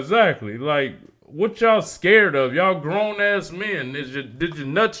 Yeah, exactly. Like what y'all scared of? Y'all grown ass men. Did your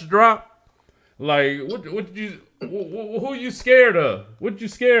nuts drop? Like who you scared of? What you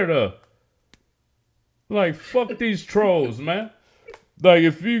scared of? Like fuck these trolls, man. Like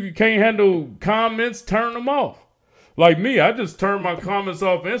if you can't handle comments, turn them off. Like me, I just turned my comments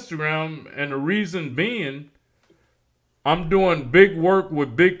off Instagram, and the reason being, I'm doing big work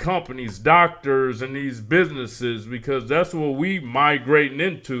with big companies, doctors, and these businesses because that's what we migrating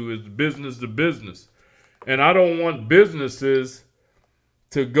into is business to business. And I don't want businesses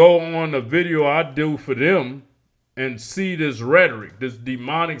to go on a video I do for them and see this rhetoric, this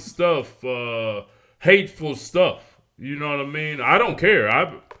demonic stuff, hateful stuff. You know what I mean? I don't care.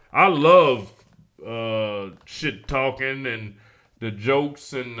 I love shit talking and the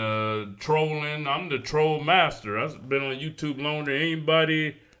jokes and trolling. I'm the troll master. I've been on YouTube longer than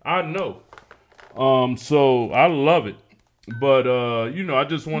anybody I know. So I love it. But, I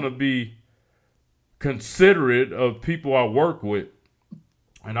just want to be considerate of people I work with.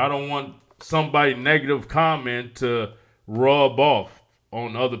 And I don't want somebody negative comment to rub off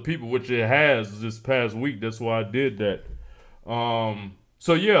on other people, which it has this past week. That's why I did that.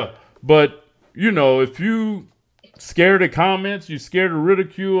 So, yeah. But, if you scared of comments, you scared of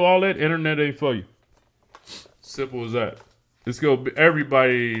ridicule, all that, internet ain't for you. Simple as that. It's gonna be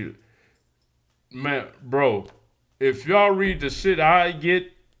everybody, man, bro. If y'all read the shit I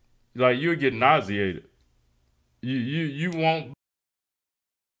get, like you'll get nauseated. You won't.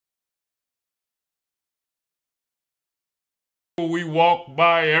 We walk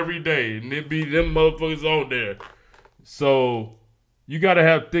by every day, and it be them motherfuckers on there. So you gotta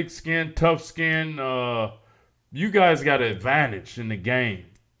have thick skin, tough skin. You guys got an advantage in the game.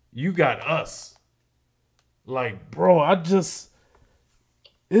 You got us. Like, bro,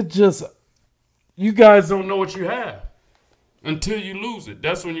 you guys don't know what you have until you lose it.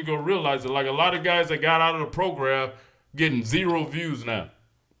 That's when you gonna realize it. Like a lot of guys that got out of the program getting 0 views now.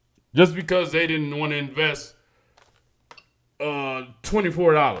 Just because they didn't want to invest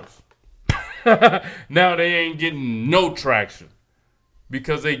 $24. Now they ain't getting no traction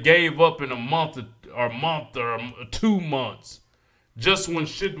because they gave up in a month or 2 months. Just when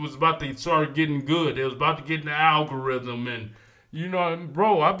shit was about to start getting good. It was about to get in the algorithm. And,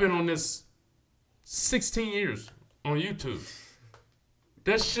 bro, I've been on this 16 years on YouTube.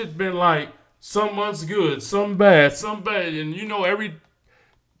 That shit been like, some months good, some bad. And,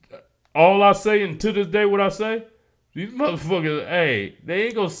 all I say, and to this day what I say, these motherfuckers, hey, they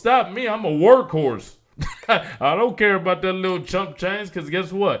ain't gonna stop me. I'm a workhorse. I don't care about that little chump change, because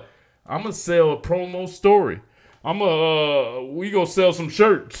guess what? I'm gonna sell a promo story. We gonna sell some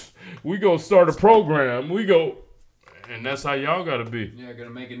shirts. We gonna start a program. And that's how y'all gotta be. Yeah, gonna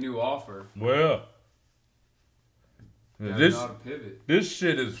make a new offer. Well, Gotta know how to pivot. this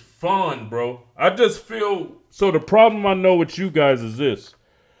shit is fun, bro. I just feel, so the problem I know with you guys is this.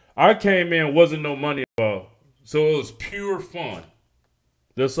 I came in, wasn't no money involved. So it was pure fun.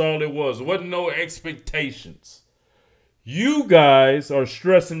 That's all it was. There wasn't no expectations. You guys are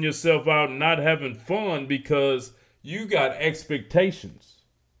stressing yourself out and not having fun because you got expectations.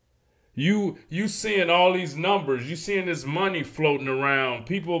 You seeing all these numbers. You seeing this money floating around.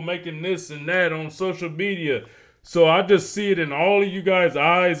 People making this and that on social media. So I just see it in all of you guys'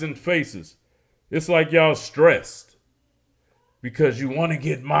 eyes and faces. It's like y'all stressed. Because you want to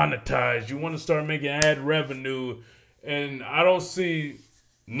get monetized. You want to start making ad revenue. And I don't see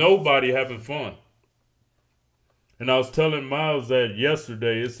nobody having fun. And I was telling Miles that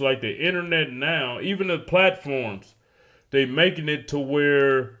yesterday. It's like the internet now, even the platforms, they making it to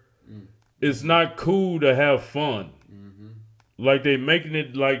where it's not cool to have fun. Mm-hmm. Like they making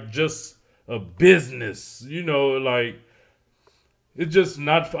it like just a business. Like it's just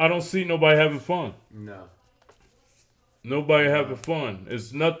not, I don't see nobody having fun. No. Nobody having fun.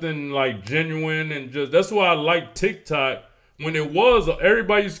 It's nothing like genuine and just, that's why I like TikTok. When it was,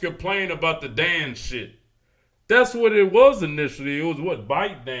 everybody used to complain about the dance shit. That's what it was initially. It was what,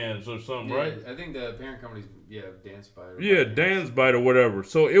 ByteDance or something, Yeah, right? I think the parent company's, DanceByte. Yeah, DanceByte or whatever.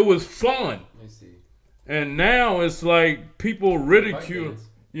 So it was fun. Let me see. And now it's like people ridicule. ByteDance.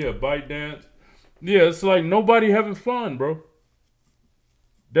 Yeah, ByteDance. Yeah, it's like nobody having fun, bro.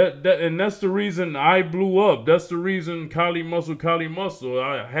 And that's the reason I blew up. That's the reason Kali Muscle.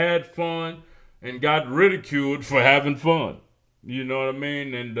 I had fun and got ridiculed for having fun. You know what I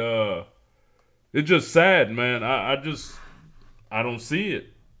mean? And it's just sad, man. I don't see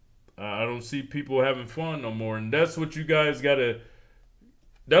it. I don't see people having fun no more. And that's what you guys gotta.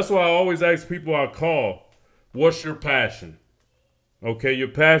 That's why I always ask people I call, what's your passion? Okay, your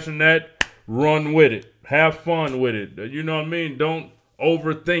passion, that, run with it. Have fun with it. You know what I mean? Don't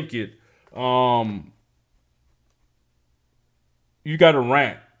overthink it. You got to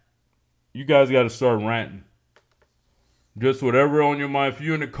rant. You guys got to start ranting. Just whatever on your mind. If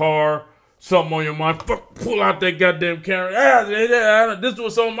you're in the car, something on your mind, pull out that goddamn camera. This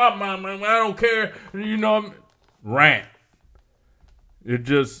was on my mind, man. I don't care. Rant. It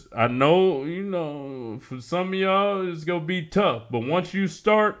just, I know, you know, for some of y'all, it's going to be tough. But once you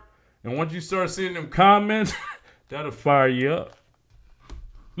start, and once you start seeing them comments, that'll fire you up.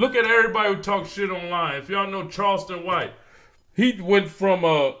 Look at everybody who talks shit online. If y'all know Charleston White, he went from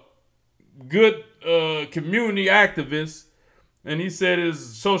a good community activist, and he said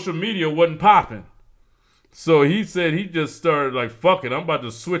his social media wasn't popping. So he said he just started like, fuck it, I'm about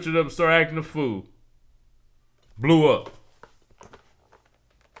to switch it up and start acting a fool. Blew up.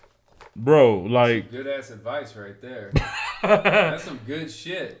 Bro, like... Good ass advice right there. That's some good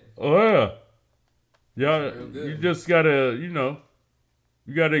shit. Oh, yeah. Y'all, you just gotta, you know,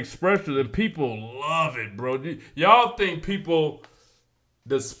 you gotta express it, and people love it, bro. Y'all think people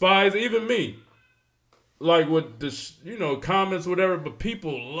despise, even me, like with the, you know, comments, whatever, but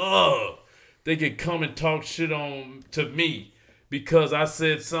people love. They can come and talk shit on to me because I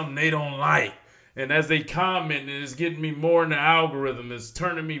said something they don't like. And as they comment, it's getting me more in the algorithm. It's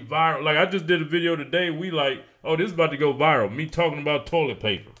turning me viral. Like, I just did a video today. We like, oh, this is about to go viral. Me talking about toilet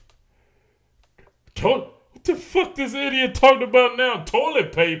paper. What the fuck this idiot talking about now?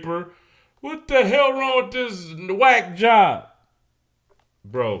 Toilet paper? What the hell wrong with this whack job?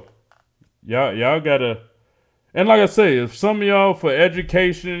 Bro, y'all gotta... And like I say, if some of y'all for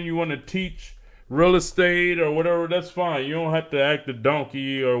education, you want to teach real estate or whatever, that's fine. You don't have to act a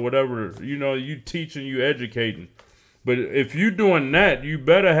donkey or whatever. You know, you teaching, you educating. But if you doing that, you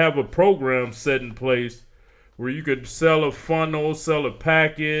better have a program set in place where you could sell a funnel, sell a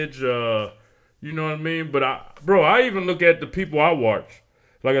package, you know what I mean? But, I even look at the people I watch.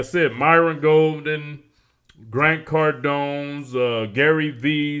 Like I said, Myron Golden, Grant Cardone's, Gary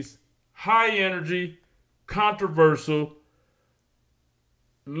V's, high energy, controversial,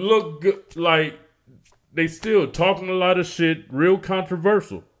 look good, like they still talking a lot of shit, real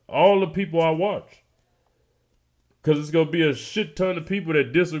controversial. All the people I watch. Because it's going to be a shit ton of people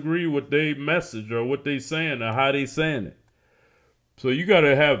that disagree with their message or what they saying or how they saying it. So you got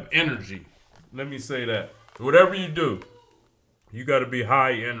to have energy. Let me say that. Whatever you do, you got to be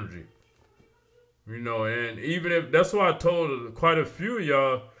high energy. You know, and even if, that's why I told quite a few of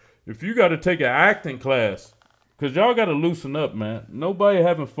y'all, if you got to take an acting class, because y'all got to loosen up, man. Nobody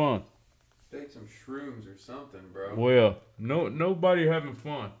having fun. Take some shrooms or something, bro. Well, nobody having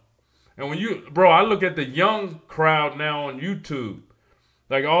fun. And when you, bro, I look at the young crowd now on YouTube.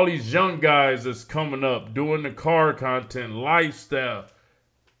 Like all these young guys that's coming up, doing the car content, lifestyle.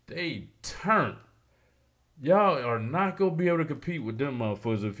 They turn. Y'all are not going to be able to compete with them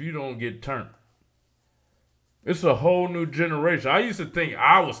motherfuckers if you don't get turned. It's a whole new generation. I used to think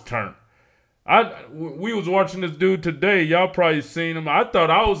I was turned. We was watching this dude today. Y'all probably seen him. I thought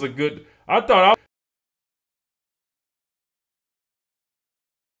I was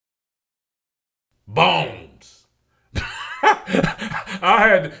Bones.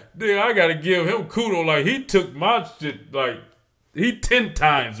 I gotta give him kudos. Like, he took my shit, like, he 10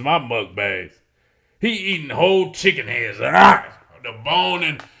 times my mukbangs. He eating whole chicken heads. The bone,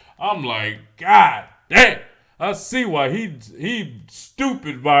 and I'm like, God damn. I see why he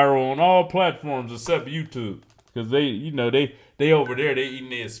stupid viral on all platforms except YouTube. Because they, you know, they over there, they eating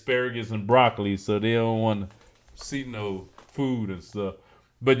their asparagus and broccoli, so they don't want to see no food and stuff.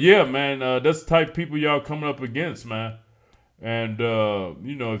 But yeah, man, that's the type of people y'all coming up against, man. And,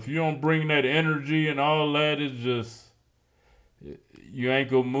 you know, if you don't bring that energy and all that, it's just, you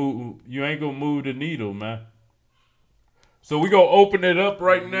ain't gonna move the needle, man. So we gonna open it up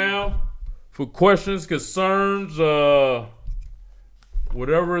right now. For questions, concerns,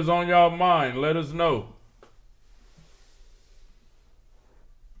 whatever is on y'all mind, let us know.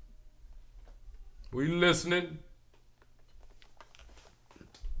 We listening.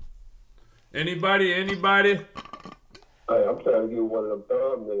 Anybody? Hey, I'm trying to get one of them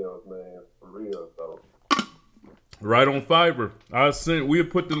thumbnails, man, for real, though. Right on Fiverr. We'll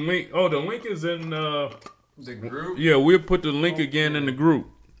put the link. Oh, the link is in the group? Yeah, we'll put the link again in the group.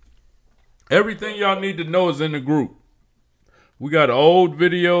 Everything y'all need to know is in the group. We got old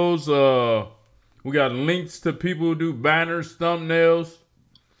videos. We got links to people who do banners, thumbnails.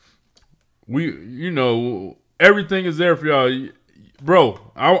 You know, everything is there for y'all. Bro,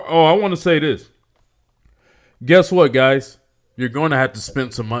 I want to say this. Guess what, guys? You're going to have to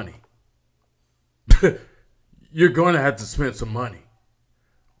spend some money. You're going to have to spend some money.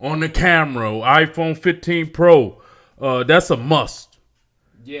 On the camera, iPhone 15 Pro. That's a must.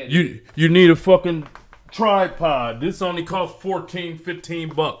 Yeah, you need a fucking tripod. This only costs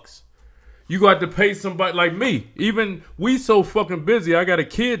 $14-15. You got to pay somebody like me. Even we so fucking busy. I got a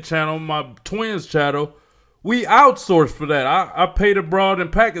kid channel, my twins channel. We outsource for that. I paid a broad in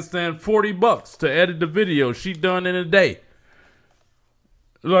Pakistan $40 to edit the video. She done in a day.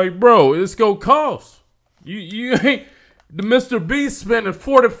 Like, bro, it's gonna cost. You ain't the Mr. Beast spending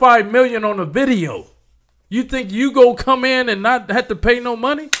 $45 million on a video. You think you go come in and not have to pay no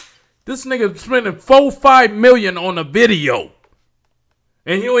money? This nigga spending $4-5 million on a video.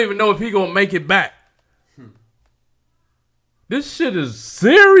 And he don't even know if he gonna make it back. This shit is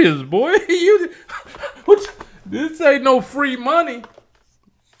serious, boy. This ain't no free money.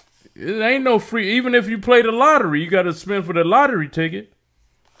 It ain't no free. Even if you play the lottery, you got to spend for the lottery ticket.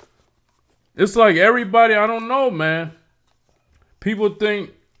 It's like everybody, I don't know, man. People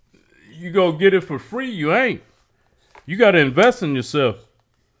think you go get it for free. You ain't. You got to invest in yourself.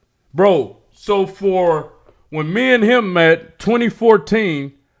 Bro, so for when me and him met,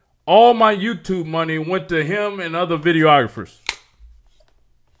 2014, all my YouTube money went to him and other videographers.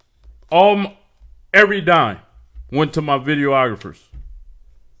 Every dime went to my videographers.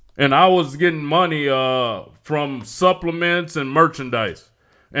 And I was getting money from supplements and merchandise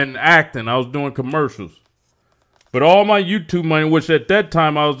and acting. I was doing commercials. But all my YouTube money, which at that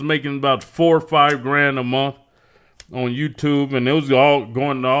time I was making about $4 or $5 grand a month on YouTube, and it was all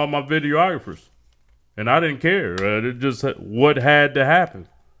going to all my videographers. And I didn't care. It just what had to happen.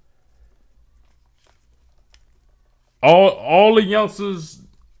 All the youngsters,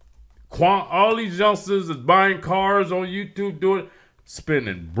 all these youngsters is buying cars on YouTube, doing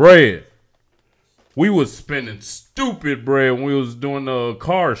spending bread. We was spending stupid bread when we was doing the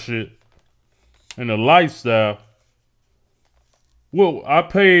car shit and the lifestyle. Well, I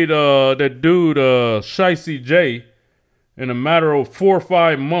paid that dude Shicey J in a matter of 4 or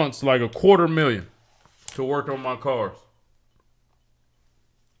 5 months, like $250,000 to work on my cars.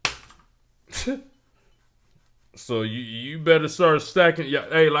 So you better start stacking.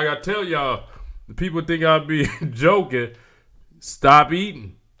 Hey, like I tell y'all, the people think I be joking. Stop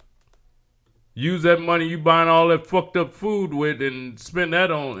eating. Use that money you buying all that fucked up food with and spend that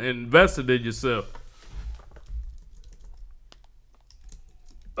on, invest it in yourself.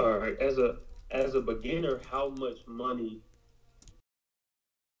 All right, as a beginner, how much money?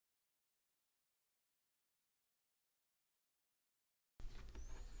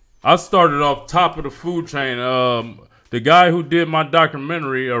 I started off top of the food chain. The guy who did my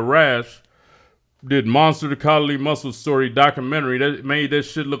documentary, Rash, did Monster the Kali Muscle Story documentary. That made that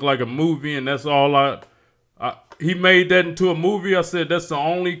shit look like a movie, and that's all he made that into a movie. I said, that's the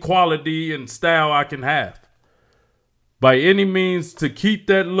only quality and style I can have. By any means, to keep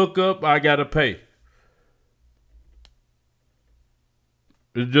that look up, I gotta pay.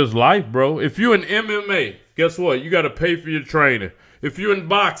 It's just life, bro. If you're in MMA, guess what? You gotta pay for your training. If you're in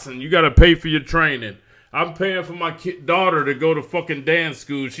boxing, you gotta pay for your training. I'm paying for my daughter to go to fucking dance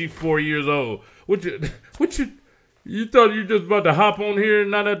school. She's 4 years old. You thought you just about to hop on here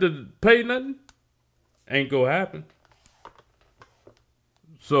and not have to pay nothing? Ain't gonna happen.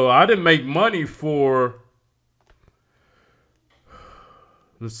 So I didn't make money for,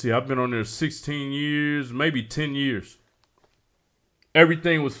 let's see, I've been on there 16 years, maybe 10 years.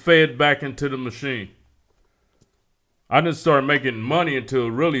 Everything was fed back into the machine. I didn't start making money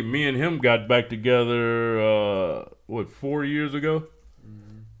until really me and him got back together, 4 years ago?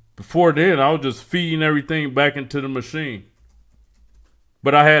 Mm-hmm. Before then, I was just feeding everything back into the machine.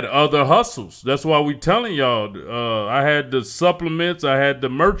 But I had other hustles. That's why we telling y'all. I had the supplements, I had the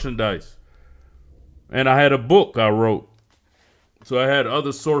merchandise. And I had a book I wrote. So I had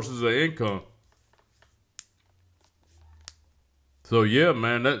other sources of income. So yeah,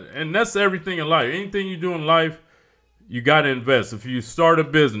 man. That's everything in life. Anything you do in life, you got to invest. If you start a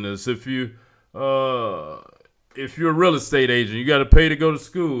business, if you're a real estate agent, you got to pay to go to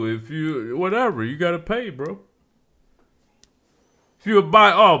school. If you, whatever, you got to pay, bro. If you're a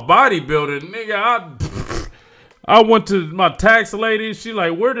bodybuilder, nigga, I went to my tax lady. She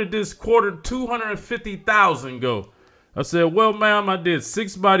like, where did this quarter $250,000 go? I said, well, ma'am, I did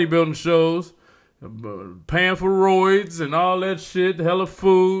 6 bodybuilding shows, paying for roids and all that shit, hella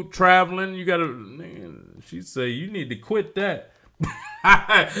food, traveling. You got to, she said, you need to quit that.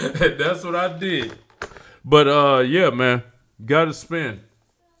 That's what I did. But, yeah, man, got to spend.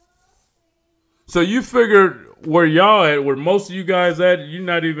 So you figured where y'all at, where most of you guys at, you're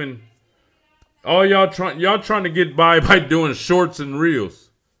not even, all y'all trying to get by doing shorts and reels.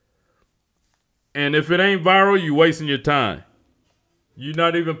 And if it ain't viral, you wasting your time. You're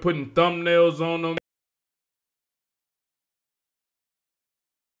not even putting thumbnails on them.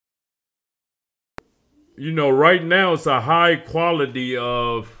 You know, right now it's a high quality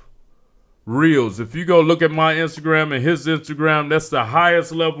of reels. If you go look at my Instagram and his Instagram, that's the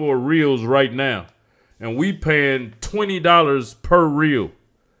highest level of reels right now. And we paying $20 per reel.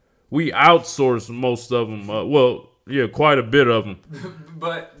 We outsource most of them. Well, Yeah, quite a bit of them.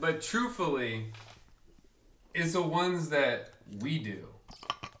 But truthfully, it's the ones that we do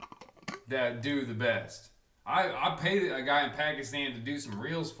that do the best. I pay a guy in Pakistan to do some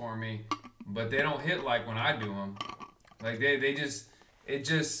reels for me, but they don't hit like when I do them. Like they just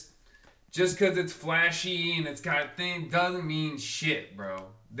because it's flashy and it's got things doesn't mean shit, bro.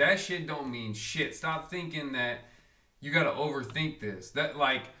 That shit don't mean shit. Stop thinking that you gotta overthink this. That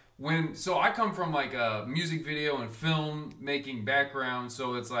like so I come from like a music video and film making background,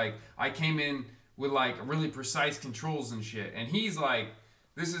 so it's like I came in with like really precise controls and shit. And he's like,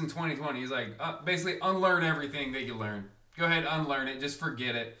 this is in 2020. He's like, basically unlearn everything that you learned. Go ahead, unlearn it. Just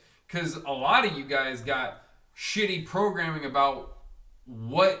forget it. Because a lot of you guys got shitty programming about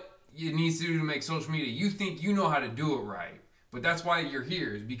what it needs to do to make social media. You think you know how to do it right. But that's why you're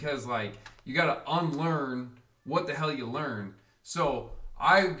here, is because like you got to unlearn what the hell you learned. So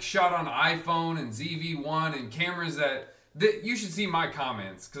I shot on iPhone and ZV-1 and cameras that you should see my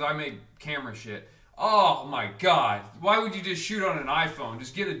comments because I make camera shit. Oh my God. Why would you just shoot on an iPhone?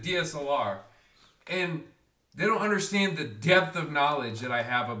 Just get a DSLR. And they don't understand the depth of knowledge that I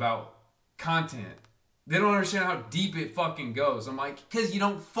have about content. They don't understand how deep it fucking goes. I'm like, because you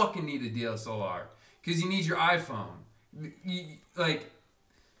don't fucking need a DSLR. Because you need your iPhone. You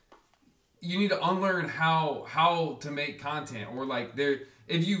need to unlearn how to make content. Or like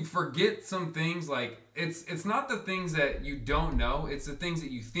if you forget some things, like it's not the things that you don't know, it's the things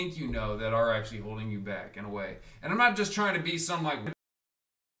that you think you know that are actually holding you back in a way. And I'm not just trying to be some like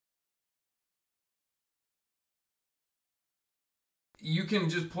you can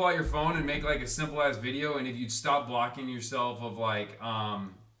just pull out your phone and make like a simple ass video, and if you stop blocking yourself of like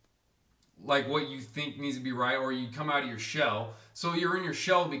what you think needs to be right, or you come out of your shell. So you're in your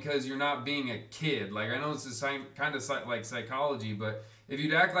shell because you're not being a kid. Like I know it's the kind of like psychology, but if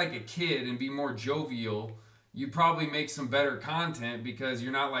you'd act like a kid and be more jovial, you'd probably make some better content because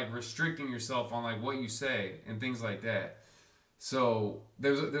you're not like restricting yourself on like what you say and things like that. So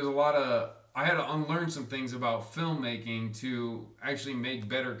there's a lot of, I had to unlearn some things about filmmaking to actually make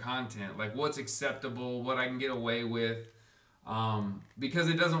better content, like what's acceptable, what I can get away with, because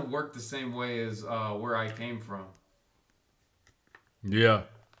it doesn't work the same way as where I came from. Yeah,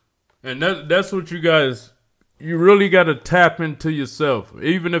 and that's what you guys, you really got to tap into yourself.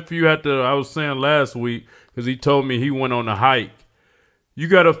 Even if you had to, I was saying last week, because he told me he went on a hike, you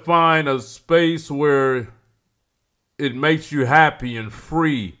got to find a space where it makes you happy and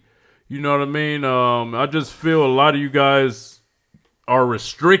free. You know what I mean? I just feel a lot of you guys are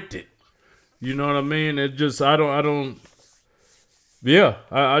restricted. You know what I mean? It just, I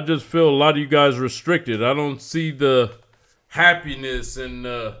just feel a lot of you guys restricted. I don't see the happiness and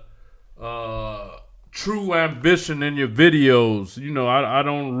true ambition in your videos. You know, I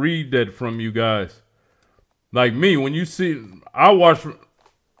don't read that from you guys. Like me, when you see,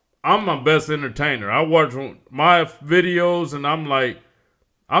 I'm my best entertainer. I watch my videos and I'm like,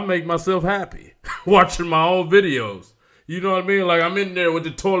 I make myself happy watching my own videos. You know what I mean? Like I'm in there with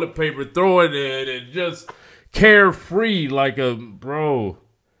the toilet paper, throwing it and just carefree like a bro.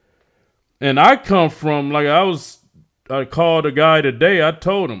 And I come from, like I called a guy today, I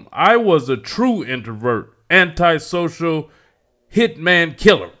told him I was a true introvert, antisocial, hitman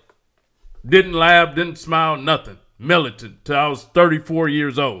killer. Didn't laugh, didn't smile, nothing. Militant till I was 34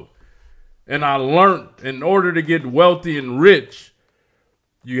 years old. And I learned in order to get wealthy and rich,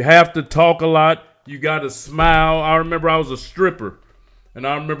 you have to talk a lot. You got to smile. I remember I was a stripper. And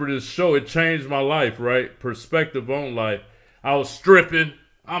I remember this show. It changed my life, right? Perspective on life. I was stripping.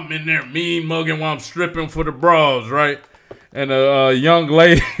 I'm in there mean mugging while I'm stripping for the bras, right? And a young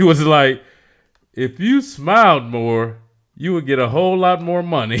lady was like, if you smiled more, you would get a whole lot more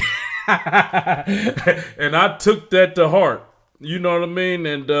money. And I took that to heart. You know what I mean?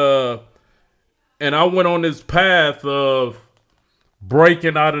 And I went on this path of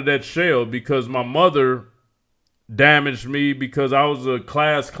breaking out of that shell because my mother damaged me because I was a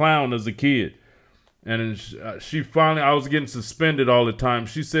class clown as a kid. And she finally, I was getting suspended all the time.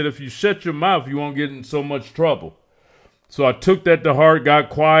 She said, if you shut your mouth, you won't get in so much trouble. So I took that to heart,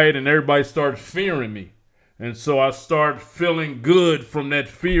 got quiet, and everybody started fearing me. And so I started feeling good from that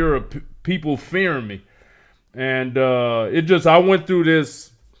fear of people fearing me. And I went through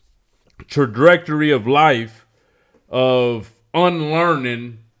this trajectory of life of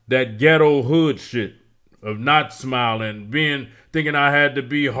unlearning that ghetto hood shit, of not smiling, thinking I had to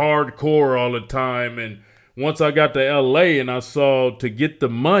be hardcore all the time. And once I got to LA and I saw to get the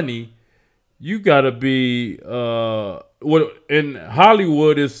money, you gotta be in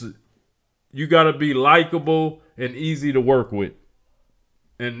Hollywood you gotta be likable and easy to work with.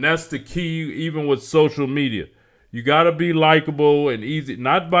 And that's the key even with social media. You got to be likable and easy,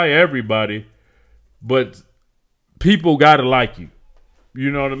 not by everybody, but people got to like you.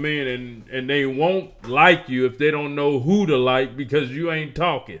 You know what I mean? And they won't like you if they don't know who to like because you ain't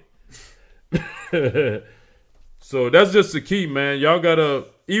talking. So that's just the key, man. Y'all got to,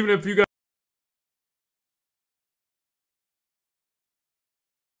 even if you got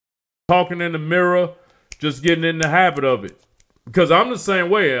talking in the mirror, just getting in the habit of it. Because I'm the same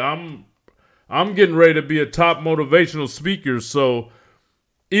way. I'm getting ready to be a top motivational speaker. So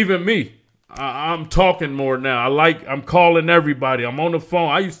even me, I'm talking more now. I'm calling everybody. I'm on the phone.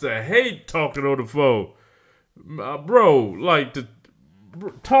 I used to hate talking on the phone. Bro, like to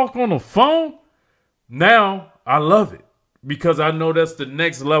talk on the phone? Now I love it because I know that's the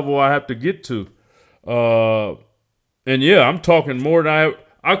next level I have to get to. And yeah, I'm talking more than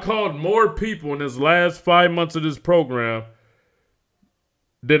I called more people in this last 5 months of this program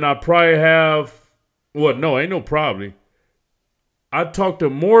than I probably have. Well, no, ain't no probably. I talked to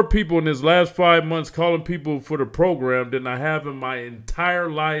more people in this last 5 months calling people for the program than I have in my entire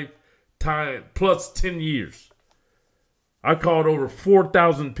lifetime plus 10 years. I called over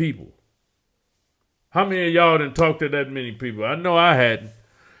 4,000 people. How many of y'all didn't talk to that many people? I know I hadn't.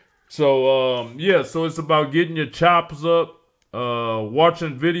 So, yeah, so it's about getting your chops up,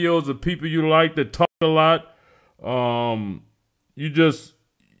 watching videos of people you like that talk a lot. You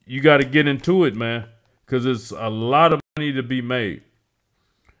got to get into it, man, because it's a lot of money to be made.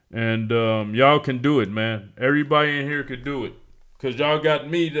 And y'all can do it, man. Everybody in here could do it because y'all got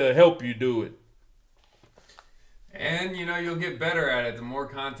me to help you do it. And, you know, you'll get better at it the more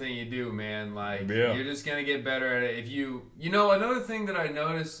content you do, man. Like, you're just going to get better at it. If you know, another thing that I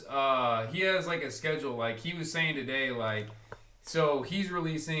noticed, he has, like, a schedule. Like, he was saying today, like, so he's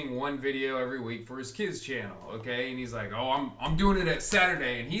releasing one video every week for his kids' channel, okay? And he's like, oh, I'm doing it at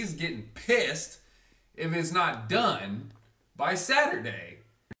Saturday. And he's getting pissed if it's not done by Saturday.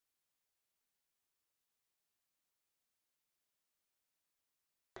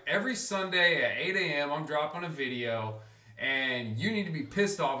 Every Sunday at 8 a.m. I'm dropping a video, and you need to be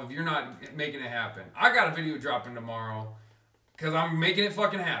pissed off if you're not making it happen. I got a video dropping tomorrow because I'm making it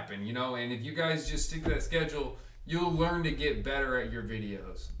fucking happen, you know? And if you guys just stick to that schedule, you'll learn to get better at your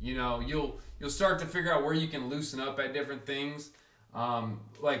videos. You know, you'll start to figure out where you can loosen up at different things,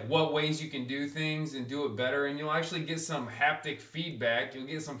 like what ways you can do things and do it better, and you'll actually get some haptic feedback. You'll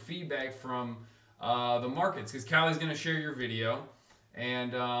get some feedback from the markets because Callie's going to share your video.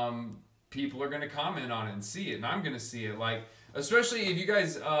 And people are going to comment on it and see it, and I'm going to see it. Like, especially if you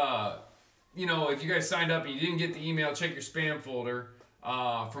guys, you know, if you guys signed up and you didn't get the email, check your spam folder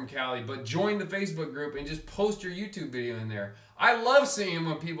from Callie. But join the Facebook group and just post your YouTube video in there. I love seeing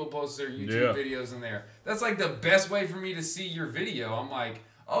when people post their YouTube videos in there. That's like the best way for me to see your video. I'm like,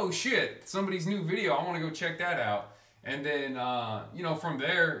 oh shit, somebody's new video. I want to go check that out. And then, you know, from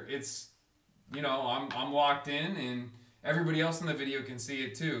there, it's, you know, I'm locked in, and everybody else in the video can see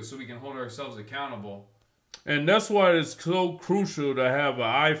it too, so we can hold ourselves accountable. And that's why it's so crucial to have an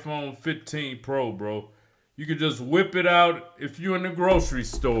iPhone 15 Pro, bro. You can just whip it out if you're in the grocery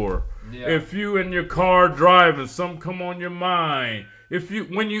store. Yeah. If you in your car driving, something come on your mind.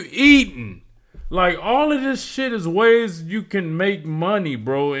 When you eating. Like, all of this shit is ways you can make money,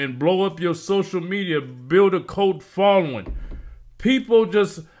 bro, and blow up your social media, build a cult following. People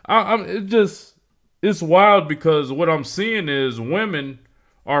just, it's wild because what I'm seeing is women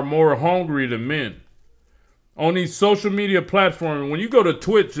are more hungry than men. On these social media platforms, when you go to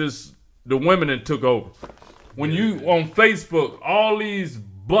Twitch, it's the women that took over. When you on Facebook, all these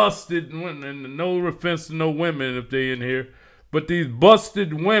busted women, and no offense to no women if they in here, but these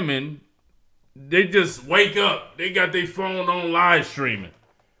busted women, they just wake up. They got their phone on live streaming.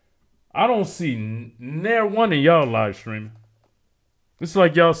 I don't see near one of y'all live streaming. It's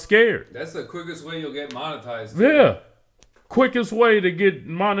like y'all scared. That's the quickest way you'll get monetized. Yeah. Quickest way to get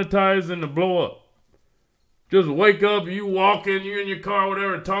monetized and to blow up. Just wake up, you walking, you in your car,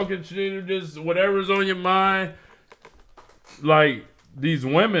 whatever, talking shit, just whatever's on your mind. Like, these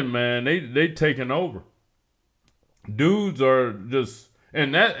women, man, they taking over. Dudes are just,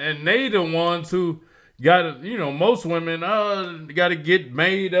 and they the ones who got, you know, most women got to get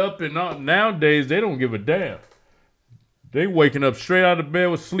made up, and nowadays they don't give a damn. They waking up straight out of bed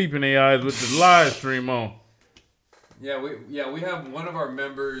with sleep in their eyes with the live stream on. Yeah, we have one of our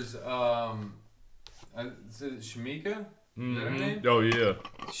members, is it Shamika? Is that her name? Oh yeah.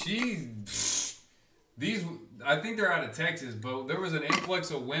 I think they're out of Texas, but there was an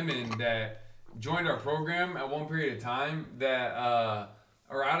influx of women that joined our program at one period of time that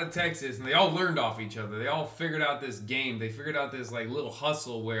are out of Texas, and they all learned off each other. They all figured out this game. They figured out this like little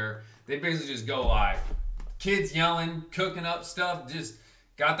hustle where they basically just go live. kids yelling, cooking up stuff, just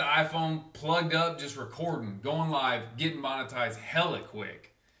got the iPhone plugged up, just recording, going live, getting monetized hella quick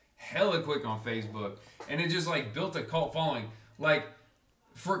on Facebook. And it just like built a cult following. Like,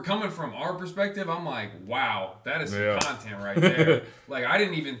 for coming from our perspective, I'm like, wow, that is some content right there. Like, I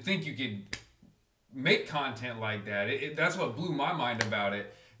didn't even think you could make content like that. That's what blew my mind about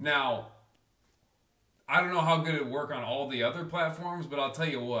it. Now, I don't know how good it would work on all the other platforms, but I'll tell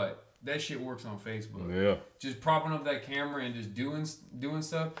you what, that shit works on Facebook. Yeah. Just propping up that camera and just doing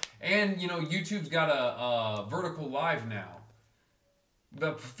stuff. And, you know, YouTube's got a vertical live now.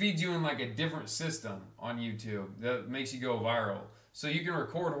 That feeds you in like a different system on YouTube that makes you go viral. So you can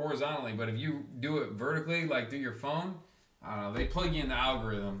record horizontally, but if you do it vertically, like through your phone, I don't know, they plug you in the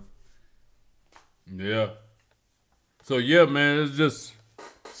algorithm. Yeah. So yeah, man, it's just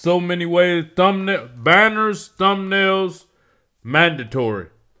so many ways. Banners, thumbnails, mandatory.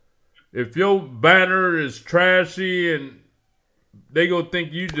 If your banner is trashy and they gonna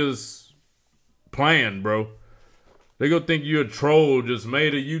think you just playing, bro. They gonna think you a troll just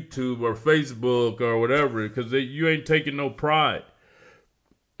made a YouTube or Facebook or whatever, because you ain't taking no pride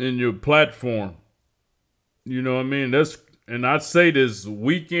in your platform. You know what I mean? And I say this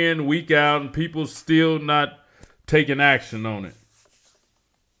week in, week out, and people still not taking action on it.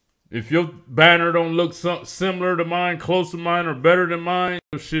 If your banner don't look similar to mine, close to mine, or better than mine,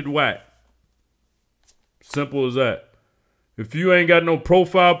 your shit whack. Simple as that. If you ain't got no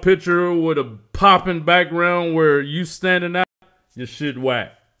profile picture with a popping background where you standing out, your shit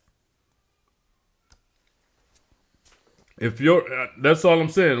whack. That's all I'm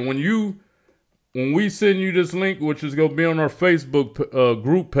saying. When we send you this link, which is gonna be on our Facebook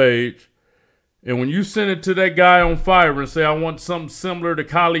group page, and when you send it to that guy on Fiverr and say, I want something similar to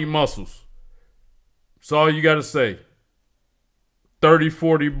Kali Muscles, that's all you gotta say.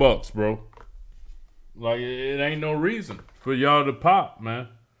 $30-$40, bro. Like, it ain't no reason for y'all to pop, man.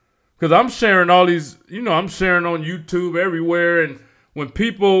 Because I'm sharing all these, I'm sharing on YouTube everywhere. And when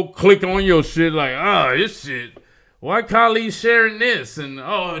people click on your shit, like, oh, this shit, why Kali sharing this? And,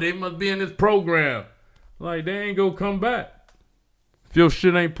 oh, they must be in this program. Like, they ain't gonna come back if your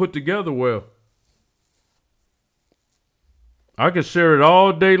shit ain't put together well. I can share it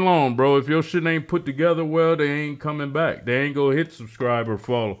all day long, bro. If your shit ain't put together well, they ain't coming back. They ain't gonna hit subscribe or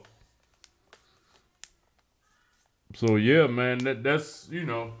follow. So yeah, man, that's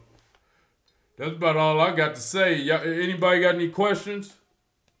that's about all I got to say. Anybody got any questions,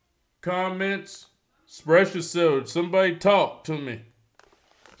 comments? Express yourself. Somebody talk to me.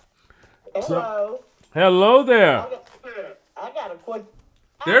 Hello. Hello there. I got a question.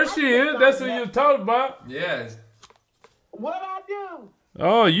 There she is. That's what you're talking about. Yes. What I do?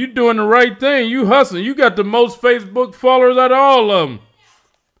 Oh, you doing the right thing. You hustling. You got the most Facebook followers out of all of them.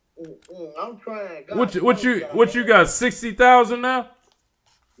 I'm trying. What you got? 60,000 now?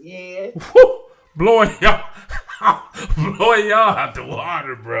 Yeah. Blowing y'all out the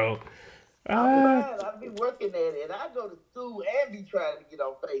water, bro. I be working at it. And I go to school and be trying to get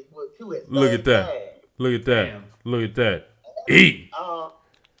on Facebook too. Look at that. Look at that. Damn. Look at that. Eat. I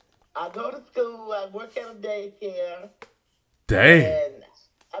go to school. I work at a daycare. Dang. And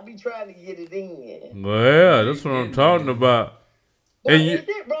I be trying to get it in. Well, yeah, that's what I'm talking about. But is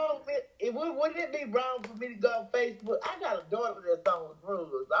it wrong? Wouldn't it be wrong for me to go on Facebook? I got a daughter that's on the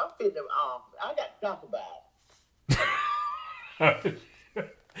cruise. I'm finna, I got to talk about it.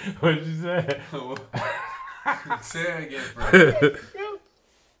 What'd you say? Say it again, bro.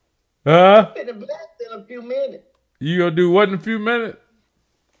 Huh? I'm finna blast in a few minutes. You gonna do what in a few minutes?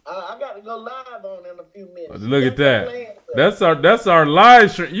 I got to go live on in a few minutes. Look at that. That's our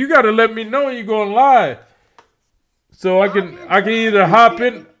live stream. You got to let me know you going live, so I can either hop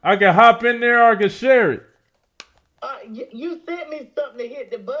in. I can hop in there or I can share it. You sent me something to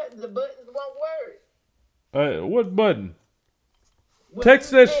hit the buttons. The buttons won't work. What button? Text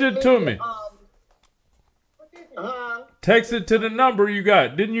that shit to me. Text it to the number you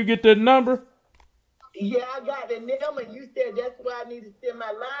got. Didn't you get that number? Yeah, I got the number. You said that's why I need to send my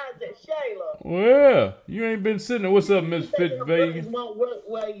lines at Shayla. Well, you ain't been sitting there. What's up, Miss Fitzvegan? Won't work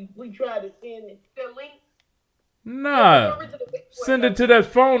where we try to send it. The link? Nah. Send it to that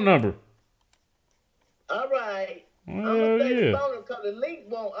phone number. All right. Well, I'm gonna say the phone because the link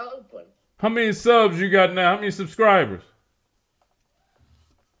won't open. How many subs you got now? How many subscribers?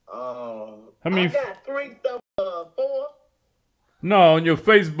 How many? I got 3, so 4. No, on your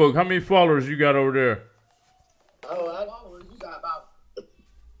Facebook, how many followers you got over there? You got about.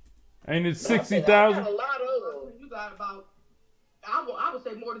 Ain't it 60,000? I got a lot of them. You got about. I would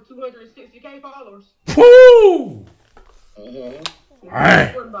say more than 260K followers. Woo! Mm-hmm. All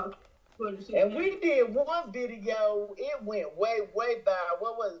right. And we did one video, it went way viral.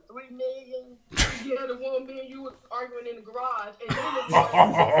 What was it, 3 million? Yeah, the one me and you was arguing in the garage. And then the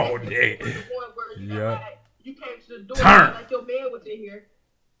one where you came to the door like your man was in here.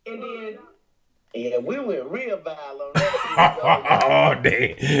 And then... Yeah, we went real viral on that. Oh,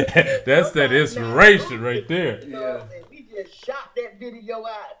 damn. That's that inspiration right there. Yeah. We just shot that video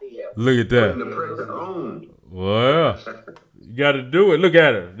out there. Look at that. Well, you got to do it. Look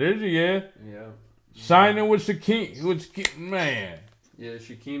at her. There she is. Yeah. Shining with Shakima. Man. Yeah,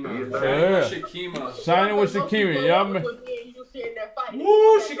 Shakima. Yeah. Shakima. Shining with Shakima. Y'all, man.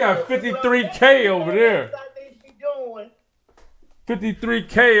 Woo, she got 53K over there.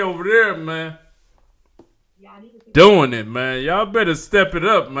 53K over there, man. Doing it, man. Y'all better step it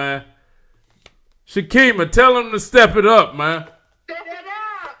up, man. Shakima, tell them to step it up, man. Step it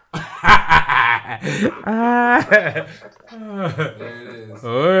There it is.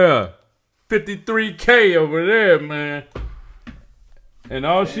 Oh, yeah. 53K over there, man. And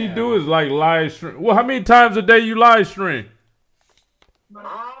all she do is like live stream. Well, how many times a day you live stream?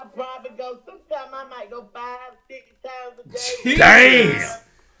 I probably go, sometimes I might go 5, 6 times a day. Damn.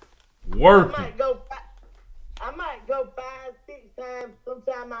 Working. I might go 5, 6 times.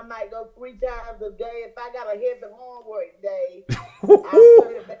 Sometimes I might go 3 times a day. If I got a heavy homework day, I'll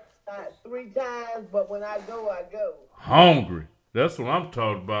do it about 3 times. But when I go, I go. Hungry. That's what I'm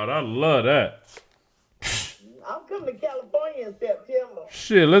talking about. I love that. I'm coming to California in September.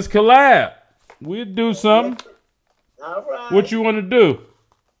 Shit, let's collab. We'll do something. All right. What you want to do?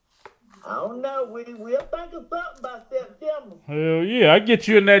 I don't know. We'll think of something by September. Hell yeah. I get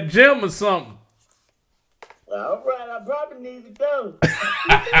you in that gym or something. All right, I probably need to go.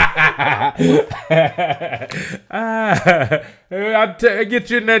 I get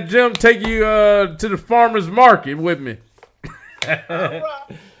you in that gym, take you to the farmer's market with me. All right.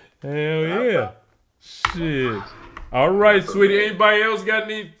 Hell yeah. Shit. All right, sweetie. Anybody else got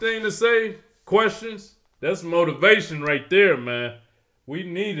anything to say? Questions? That's motivation right there, man. We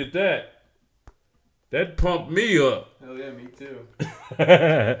needed that. That pumped me up. Hell yeah, me too.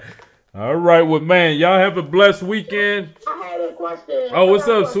 All right, well, man, y'all have a blessed weekend. I had a question. Oh, what's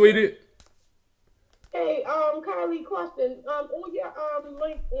up, sweetie? Hey, Kylie, question. On your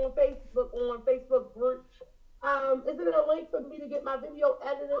link on Facebook group, is it a link for me to get my video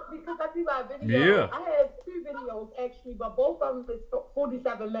edited? Because I do my video. Yeah. I have 2 videos actually, but both of them is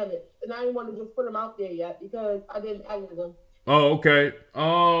 47 minutes, and I didn't want to just put them out there yet because I didn't edit them. Oh, okay.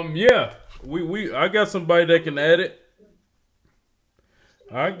 Yeah. I got somebody that can edit.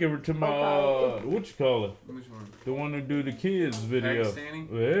 I give her to my what you call it? Which one? The one who do the kids video. Pakistani?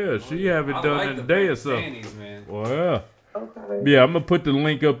 Yeah, she have it done in a day or so. Man. Well, yeah. Okay. Yeah, I'm gonna put the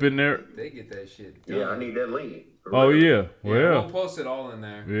link up in there. They get that shit done. Yeah, I need that link. Oh yeah. Well, We'll post it all in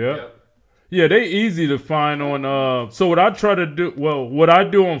there. Yeah. Yep. Yeah, they easy to find on so what I try to do what I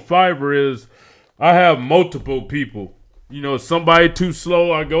do on Fiverr is I have multiple people. You know, somebody too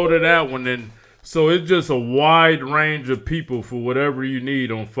slow, I go to that one, and so it's just a wide range of people for whatever you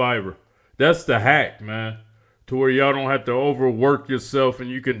need on Fiverr. That's the hack, man. To where y'all don't have to overwork yourself and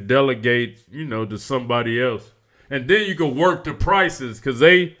you can delegate, you know, to somebody else. And then you can work the prices because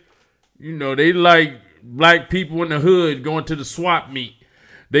they like black people in the hood going to the swap meet.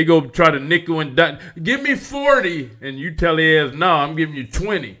 They go try to nickel and dime. Give me 40. And you tell their ass, no, I'm giving you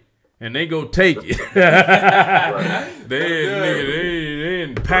 20. And they go take it. They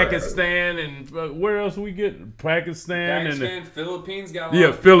in Pakistan and where else we get? Pakistan and Philippines got.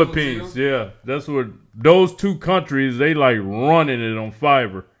 Philippines. Yeah, that's what those 2 countries they like running it on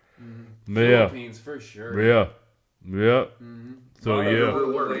Fiverr. Mm-hmm. Yeah. Philippines for sure. Yeah. Mm-hmm. So They yeah. do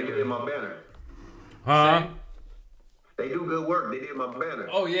good work. They did my banner. Huh? They do good work. They did my banner.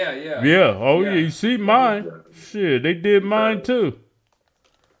 Oh yeah. Yeah. Oh yeah. You see mine? Shit, they did mine too.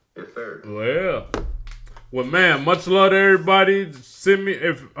 Yes, sir. Well, man, much love to everybody. Send me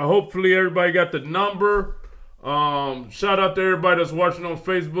hopefully everybody got the number. Shout out to everybody that's watching on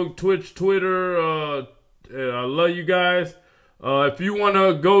Facebook, Twitch, Twitter. I love you guys. If you want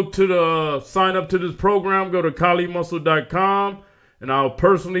to go to sign up to this program, go to KaliMuscle.com and I'll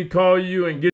personally call you and get